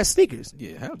besides sneakers.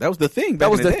 Yeah, that was the thing.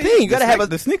 That was the thing. You gotta have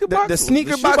the sneaker box. The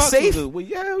sneaker box safe.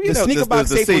 The sneaker box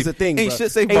safe was the thing. Ain't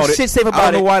shit safe about it.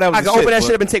 I don't know why that was. I can open that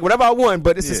shit up and take whatever I want,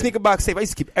 but it's a sneaker box safe. I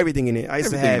used to keep everything in it. I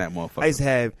used to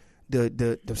have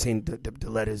the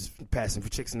letters passing for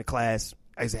chicks in the class.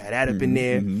 I used to have that up in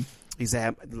there. I used to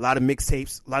have a lot of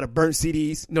mixtapes, a lot of burnt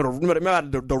CDs. You know, remember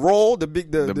the roll, the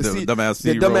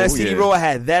dumbass CD roll. I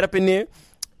had that up in there.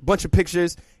 Bunch of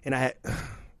pictures, and I had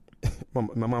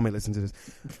my mom may listen to this.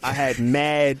 I had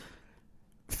mad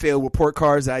failed report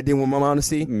cards that I didn't want my mom to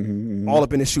see. All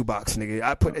up in the shoebox, nigga.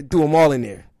 I threw them all in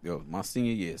there. Yo, my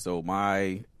senior year. So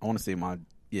I want to say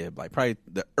like probably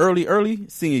the early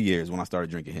senior years when I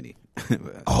started drinking Henny.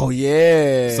 Oh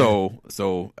yeah. So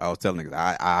I was telling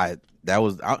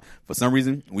niggas, for some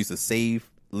reason we used to save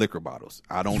liquor bottles.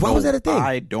 I don't know. Why was that a thing?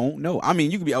 I don't know. I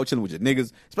mean, you could be out chilling with your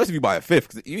niggas, especially if you buy a fifth.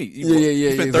 Cause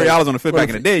you spent $30 on a fifth back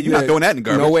in the day. You're not throwing that in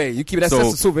garbage. No way. You keep it as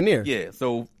a souvenir. Yeah.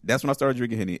 So that's when I started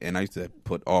drinking Henny, and I used to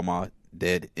put all my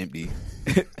dead, empty,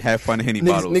 have fun Henny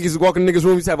bottles. Niggas walk in niggas'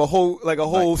 rooms, have a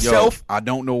whole shelf. I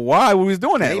don't know why we was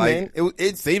doing that. Hey, like, man,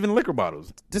 it's saving liquor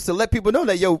bottles just to let people know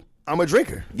that I'm a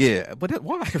drinker. Yeah, but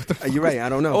why? You're right. I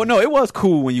don't know. Oh no, it was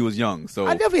cool when you was young. So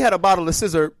I definitely had a bottle of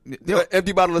scissor,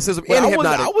 empty bottle of scissor, and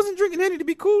Hypnotic. I wasn't drinking Henny to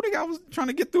be cool, nigga. I was trying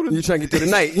to get through the. You trying to get through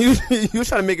the night? You was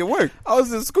trying to make it work. I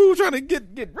was in school trying to get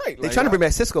right. They trying to bring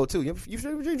back Cisco too. You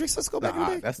drink Cisco back in the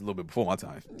day? That's a little bit before my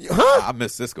time. Huh? I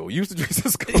miss Cisco. You used to drink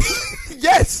Cisco.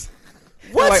 Yes.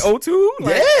 What? Like 02?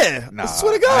 Yeah. I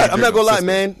swear to God, I'm not gonna lie,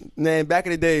 Cisco. man. Back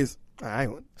in the days,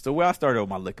 So where I started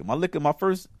with my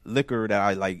first liquor that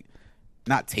I like.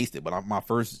 Not tasted, but my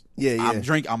first.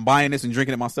 I'm buying this and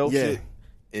drinking it myself. Yeah, shit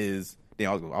is.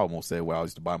 Damn, I almost said where I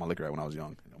used to buy my liquor at when I was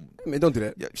young. Man, don't do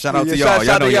that. Yeah, shout out to y'all.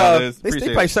 Y'all know y'all. They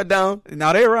probably shut down.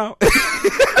 Now they around.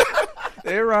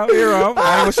 They around. I ain't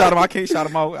gonna shout them. I can't shout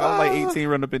them out. I was like 18,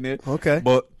 running up in there. Okay,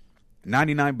 but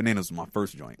 99 Bananas was my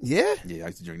first joint. Yeah, I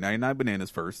used to drink 99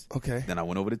 Bananas first. Okay, then I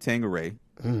went over to Tanqueray.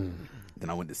 Then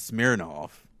I went to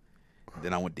Smirnoff.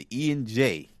 Then I went to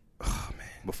E&J. Oh man,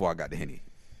 before I got to Henny.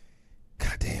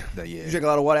 God damn. Yeah. You drink a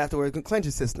lot of water afterwards. It can cleanse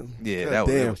your system. Yeah, that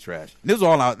was trash. This was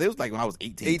all out. It was like when I was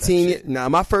 18. 18. Now,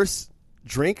 my first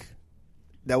drink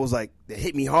that was that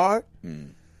hit me hard.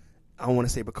 I want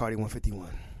to say Bacardi 151.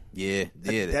 Yeah.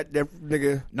 That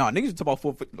nigga. No, niggas talk about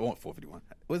 451.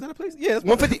 Was that a place? Yeah, that's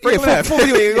 150. Yeah,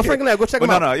 451. Go Franklin Lab. Go check them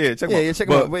out. Check them out. Yeah, check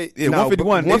them out. Wait,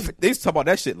 151. They used to talk about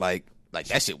that shit like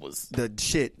that shit was the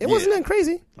shit. It wasn't that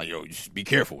crazy. Like, yo, you should be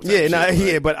careful.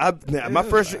 But my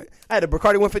first, I had a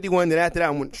Bacardi 151. Then after that,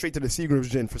 I went straight to the Seagram's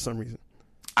gin for some reason.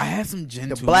 I had some gin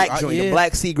the too. Black joint, the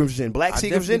Black Seagram's gin.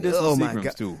 Oh my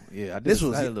God. Too. Yeah, this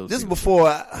was before.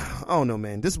 I don't know,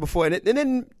 man. This was before, and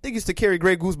then they used to carry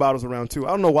Grey Goose bottles around too. I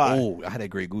don't know why. Oh, I had that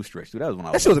Grey Goose stretch too. That was when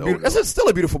I was. That's still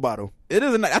a beautiful bottle. It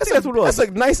is. I think that's what it was. That's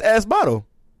a nice ass bottle.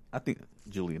 I think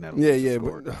Julian. Yeah.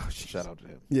 Shout out to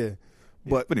him. Yeah,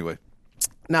 but anyway.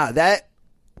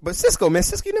 But Cisco, man,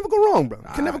 you never go wrong, bro.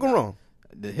 Can never go wrong.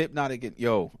 The Hypnotic,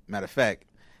 matter of fact,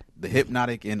 the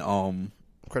Hypnotic in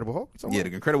Incredible Hulk. Yeah,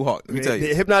 the Incredible Hulk. Let me tell you,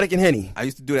 the Hypnotic and Henny. I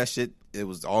used to do that shit. It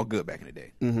was all good back in the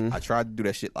day. I tried to do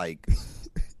that shit like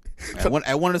at one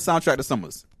of the soundtrack to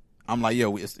Summers. I'm like,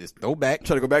 yo, it's throwback.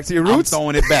 Try to go back to your roots. I'm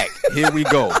throwing it back. Here we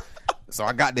go. So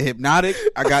I got the Hypnotic.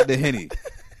 I got the Henny.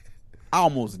 I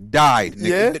almost died. Nigga.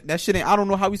 Yeah, that shit ain't. I don't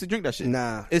know how we used to drink that shit.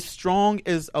 Nah, it's strong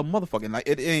as a motherfucking. Like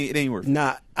it ain't worth.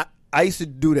 Nah, I used to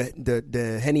do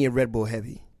the Henny and Red Bull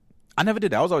heavy. I never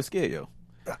did that. I was always scared, yo.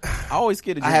 I always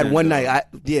scared to drink. I had one night. I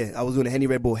was doing the Henny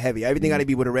Red Bull heavy. Everything got to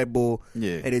be with a Red Bull.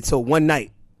 Yeah. And until one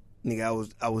night,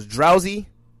 nigga, I was drowsy,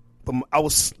 but I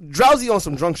was drowsy on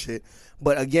some drunk shit.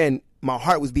 But again, my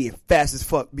heart was beating fast as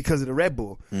fuck because of the Red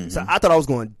Bull. So I thought I was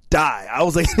going to die. I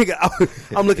was like,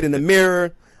 nigga, I'm looking in the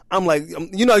mirror. I'm like, you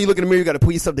look in the mirror, you got to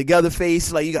put yourself together,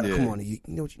 face. Like, you got to, come on,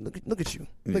 look at you.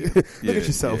 Look at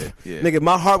yourself. Yeah. Nigga,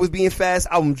 my heart was beating fast.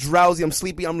 I'm drowsy. I'm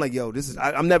sleepy. I'm like, yo,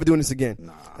 I'm never doing this again.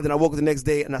 Nah. And then I woke up the next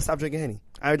day and I stopped drinking Henny.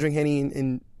 I would drink Henny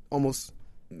in almost.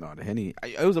 No, the Henny.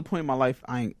 It was a point in my life.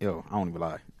 I don't even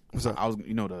lie. What's up? I was,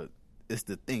 it's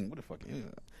the thing. What the fuck?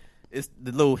 It's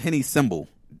the little Henny symbol.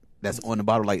 That's on the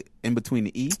bottle, like in between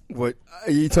the E. What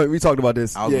we talked about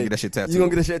this? I was gonna get that shit tattooed. You gonna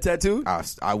get that shit tattooed?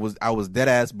 I was dead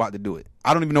ass about to do it.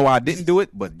 I don't even know why I didn't do it,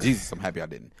 but Jesus, I'm happy I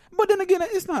didn't. But then again,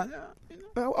 it's not.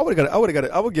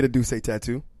 I would get a Duce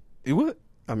tattoo. You would?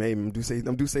 I mean,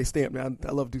 I'm Duce stamp, man.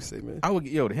 I love Duce, man. I would.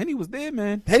 The Henny was there,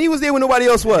 man. Henny was there when nobody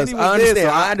else was. I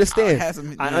understand.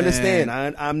 I understand.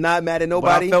 I'm not mad at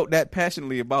nobody. But I felt that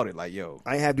passionately about it. Like, yo,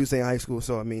 I ain't have Duce in high school,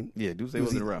 so I mean, yeah, Duce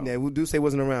wasn't around. Yeah, Duce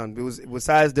wasn't around. It was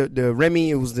besides the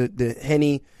Remy, it was the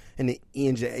Henny and the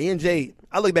E&J. E&J.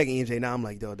 I look back at E&J now. I'm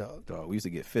like, dog. We used to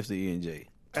get fifths of E&J.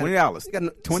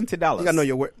 $20. $20. You gotta know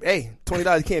your worth. Hey,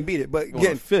 $20 you can't beat it. But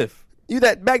getting fifth. You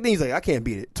that back then he's like, I can't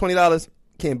beat it. $20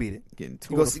 can't beat it. Getting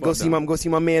go see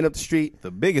my man up the street. The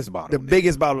biggest bottle. The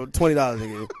biggest bottle, $20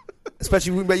 nigga.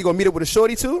 Especially when you gonna meet up with a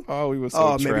shorty too. Oh, we were so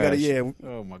Oh trash. man, we gotta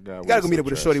Oh my god, you gotta go meet up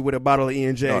with a shorty with a bottle of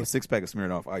E&J. No, the 6-pack of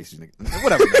Smirnoff Ice, nigga.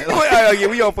 Whatever. Man. Yeah,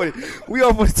 we all put it. We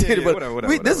all put it. But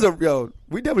whatever. this is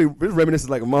we definitely reminiscing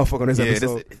like a motherfucker on this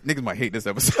episode. Niggas might hate this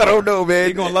episode. I don't know, man.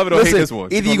 You gonna love it or hate this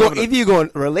one? Either you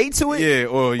gonna relate to it,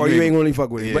 or you ain't gonna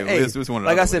fuck with it. Yeah, but hey, it's one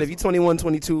like I said, if you're 21,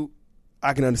 22,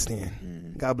 I can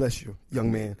understand. God bless you,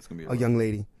 young man or young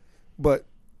lady. But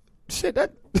shit,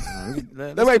 that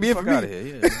might be it for me.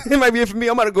 It might be it for me.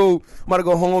 I'm about to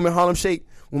go home in Harlem Shake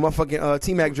with my fucking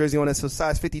T-Mac jersey on. That's a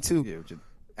size 52. Yeah,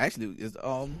 actually, is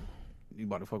you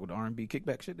about to fuck with the R&B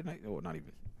kickback shit tonight? Or not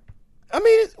even? I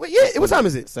mean, what time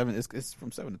is it? 7. It's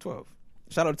from 7 to 12.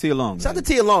 Shout out to Tia Long. Shout out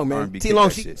to Tia Long, man. R&B Tia Long,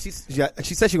 kickback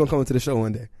she said she's gonna come to the show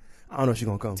one day. I don't know if she's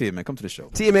gonna come. Tia, man, come to the show.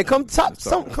 Tia, man, come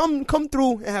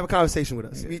through and have a conversation with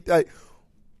us. Yeah.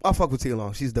 I'll fuck with Tia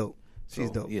Long. She's dope. She's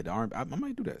dope. Yeah, the R&B, I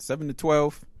might do that. 7 to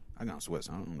 12. I got sweats.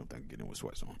 I don't know if I can get in with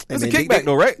sweats on. It's a kickback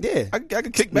though, right? Yeah, I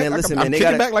can kick back. Man, listen, I'm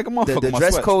kicking back like a motherfucker. The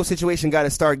dress code situation got to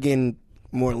start getting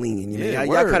more lenient.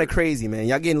 Y'all kind of crazy, man.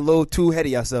 Y'all getting a little too ahead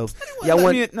of yourselves. Y'all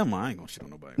want? No, I ain't gonna shit on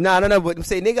nobody. No. But I'm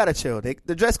saying they gotta chill.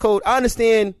 The dress code. I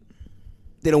understand.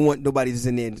 They don't want nobody just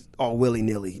in there all willy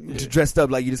nilly, dressed up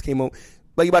like you just came home,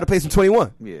 like you about to play some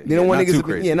 21. Yeah, they don't want niggas.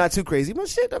 Crazy. Not too crazy. But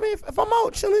shit, I mean, if I'm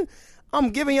out chilling, I'm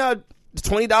giving y'all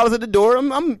 $20 at the door.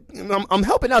 I'm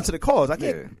helping out to the cause. I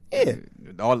can't. Yeah.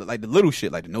 All like the little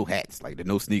shit, like the no hats, like the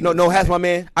no sneakers. No hats, my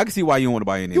man. I can see why you don't want to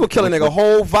buy any. You were killing nigga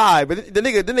whole vibe, but the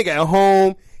nigga at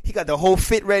home, he got the whole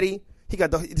fit ready. He got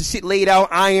the shit laid out,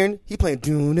 iron. He playing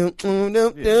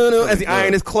as he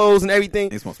iron his clothes and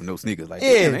everything. He wants some no sneakers, like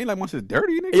ain't like my shit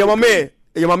dirty. Nigga.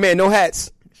 Yo, my man, no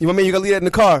hats. Yo, my man, you gotta leave that in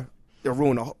the car. You'll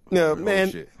ruin the whole. Man,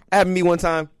 shit. Happened to me one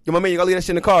time. Yo, my man, you gotta leave that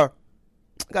shit in the car.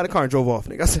 Got a car and drove off,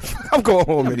 nigga. I said, I'm going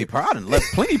home. I done left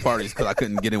plenty parties because I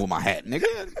couldn't get in with my hat, nigga.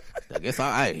 I guess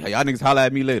y'all niggas holler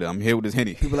at me later. I'm here with this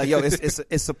Henny. People like, yo,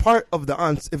 it's a part of the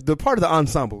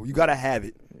ensemble. You gotta have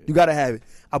it. You gotta have it.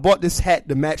 I bought this hat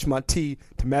to match my tee,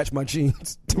 to match my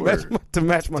jeans, to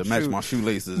match my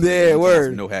shoelaces. Yeah,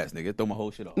 word. No hats, nigga. Throw my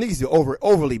whole shit off. Niggas do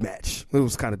overly match. It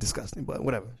was kind of disgusting, but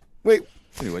whatever. Wait.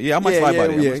 Anyway, I might slide by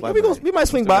there. We might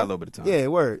swing by. A little bit of time. Yeah,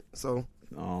 word. So,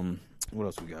 what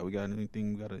else we got? We got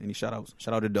anything? We got any shout outs?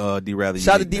 Shout out to D Rather Unique.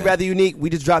 Shout out to D Rather Unique. We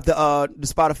just dropped the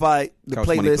Spotify, the Couch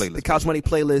playlist, Money the Couch Money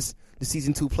playlist, the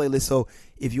season 2 playlist. So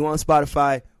if you on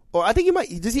Spotify, or I think he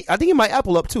might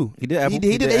Apple up too. He did Apple.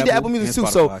 He did Apple Music too.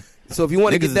 So if you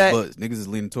want to get that, niggas is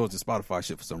leaning towards the Spotify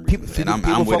shit for some reason.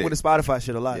 People fuck with the Spotify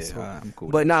shit a lot. Yeah, so. I'm cool.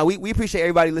 But we appreciate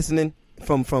everybody listening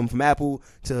from Apple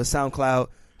to SoundCloud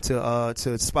to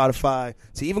Spotify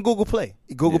to even Google Play.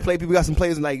 Play, people got some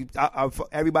players, and like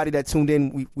everybody that tuned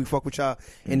in, we fuck with y'all.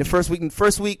 And the first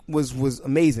week was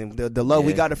amazing. The love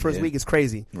we got the first week is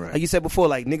crazy. Right. Like you said before,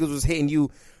 like niggas was hitting you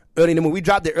early in the morning. We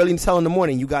dropped it early until in the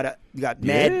morning. You got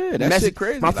mad that shit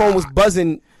crazy. My phone was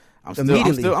buzzing.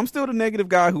 Immediately. I'm still the negative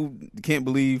guy who can't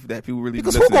believe that people really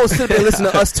because who gonna sit there and listen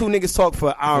to us two niggas talk for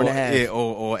an hour and a half? Yeah,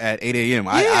 or at 8 a.m.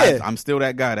 Yeah. I'm still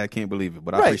that guy that can't believe it,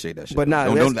 but I appreciate that shit. But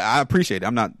I appreciate it.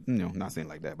 I'm not not saying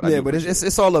like that. But but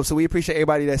it's all up. So we appreciate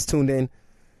everybody that's tuned in.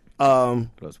 What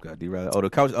else we got? The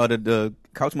couch. The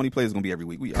Couch Money Plays is gonna be every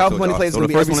week. Couch Money Plays is gonna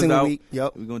be every single week.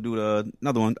 Yep. We're gonna do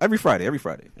another one every Friday. We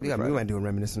might do a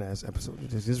reminiscent ass episode.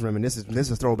 This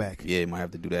is a throwback. Yeah, might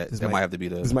have to do that. That might have to be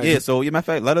the. So matter of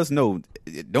fact, let us know.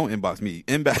 Don't inbox me.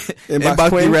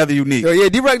 Inbox D Rather Unique. Yeah,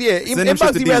 D Rather. Yeah,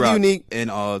 inbox D Rather Unique.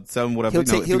 And tell him whatever.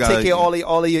 He'll take care of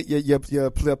all of your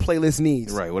playlist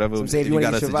needs. Right. Whatever. So if you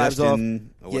got a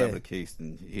suggestion or whatever the case,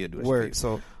 then he'll do it. Word.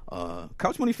 So,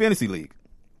 Couch Money Fantasy League.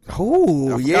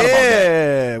 Oh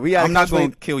yeah, I'm not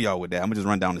going to kill y'all with that. I'm gonna just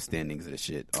run down the standings of this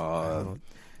shit.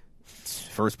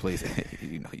 First place,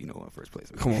 you know what first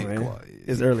place. Come on, man.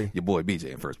 It's early. Your boy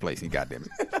BJ in first place. He goddamn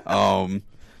it.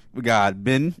 We got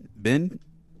Ben. Ben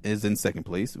is in second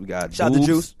place. We got Shout Boobs.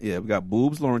 to Juice. Yeah, we got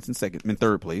Boobs Lawrence in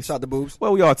third place. Shout to Boobs.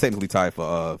 Well, we all technically tied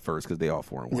for first because they all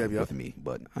 4-1 with me,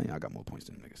 but I got more points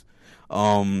than them niggas.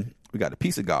 We got the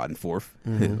Piece of God in fourth.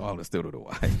 All the still to the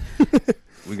Y.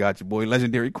 We got your boy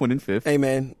Legendary Quinn in fifth. Hey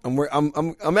man, I'm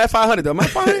at 500 though. I'm at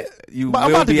 500.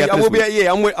 I'm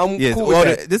cool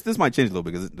with that. This might change a little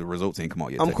because the results ain't come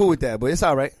out yet. I'm cool with that, but it's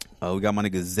all right. We got my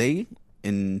nigga Zay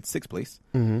in sixth place.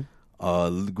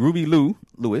 Groovy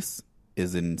Lewis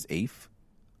is in eighth.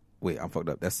 Wait, I'm fucked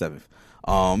up. That's seventh.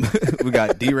 We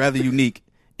got D Rather Unique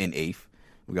in eighth.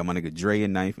 We got my nigga Dre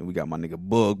in ninth, and we got my nigga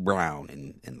Bug Brown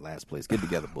in last place. Get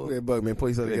together, Bug. Yeah, Bug, man. Put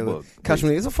yourself together. Catch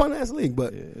me. It's a fun ass league,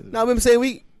 but now I remember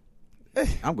saying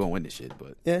I'm gonna win this shit,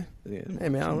 but yeah. Hey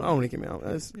man, I don't really care,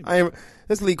 man.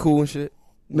 This league cool and shit.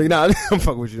 Like, nah, I'm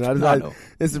fucking with you.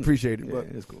 It's appreciated. Yeah, but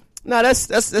it's cool. Nah,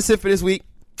 that's it for this week.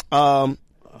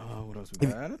 What else we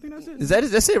got? I think that's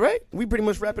it. That's it, right? We pretty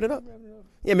much wrapping it up.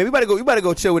 Yeah, man, we about to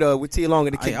go chill with T Long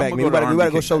and the Kickback, man. We about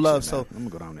to go show love. So I'm gonna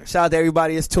go down there. Shout out to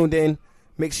everybody that's tuned in.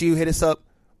 Make sure you hit us up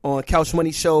on Couch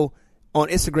Money Show on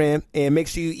Instagram, and make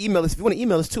sure you email us if you want to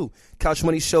email us too.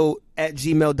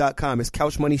 couchmoneyshow@gmail.com. It's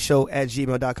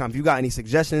couchmoneyshow@gmail.com. If you got any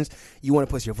suggestions, you want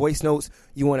to post your voice notes,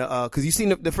 you want to because you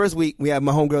seen the first week we had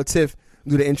my homegirl Tiff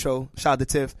do the intro. Shout out to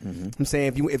Tiff. Mm-hmm. I'm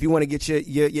saying if you want to get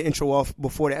your intro off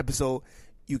before the episode,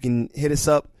 you can hit us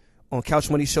up on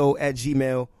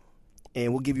couchmoneyshow@gmail,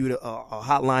 and we'll give you a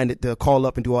hotline to call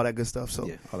up and do all that good stuff. So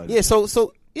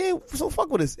so fuck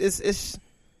with us. It's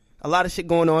a lot of shit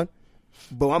going on.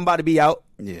 But I'm about to be out.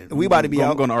 Yeah, we about to be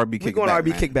out. We're going to RB Kickback. We're going to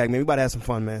RB Kickback, man. We about to have some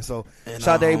fun, man. So shout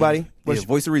out to everybody.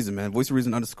 Voice of Reason, man. Voice of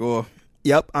Reason _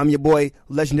 Yep, I'm your boy,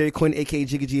 Legendary Quinn, a.k.a.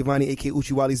 Jigga Giovanni, a.k.a.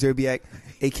 Uchiwali Zerbiak,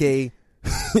 a.k.a.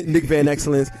 Nick Van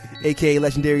Excellence, a.k.a.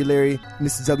 Legendary Larry,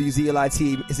 Mr.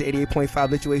 WZLIT. It's an 88.5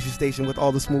 lituation station with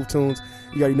all the smooth tunes.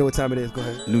 You already know what time it is. Go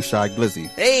ahead. New Shy Glizzy.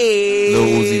 Hey!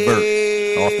 Lil Uzi Vert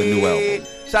off the new album.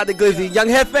 Shout out to Glizzy. Young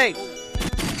Hefe.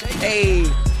 Hey!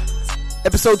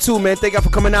 Episode 2, man. Thank y'all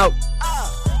for coming out.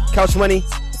 Couch Money.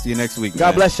 See you next week,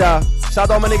 God bless y'all. Shout out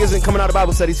to all my niggas and coming out of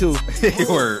Bible study, too.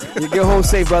 Word. You get home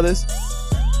safe, brothers.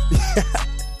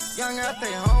 Young F.A.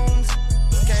 Holmes.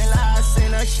 Can't lie, I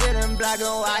seen her shit in black and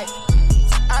white.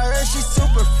 I heard she's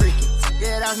super freaky.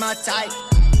 Yeah, that's my type.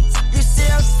 You see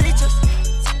her features?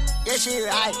 Yeah, she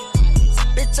right.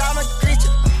 Bitch, I'm a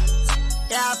creature.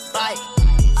 Yeah, I fight.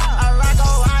 I rock a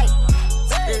white.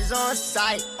 It's on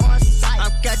sight.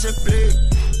 I'm catching bleed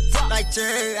like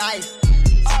cherry ice.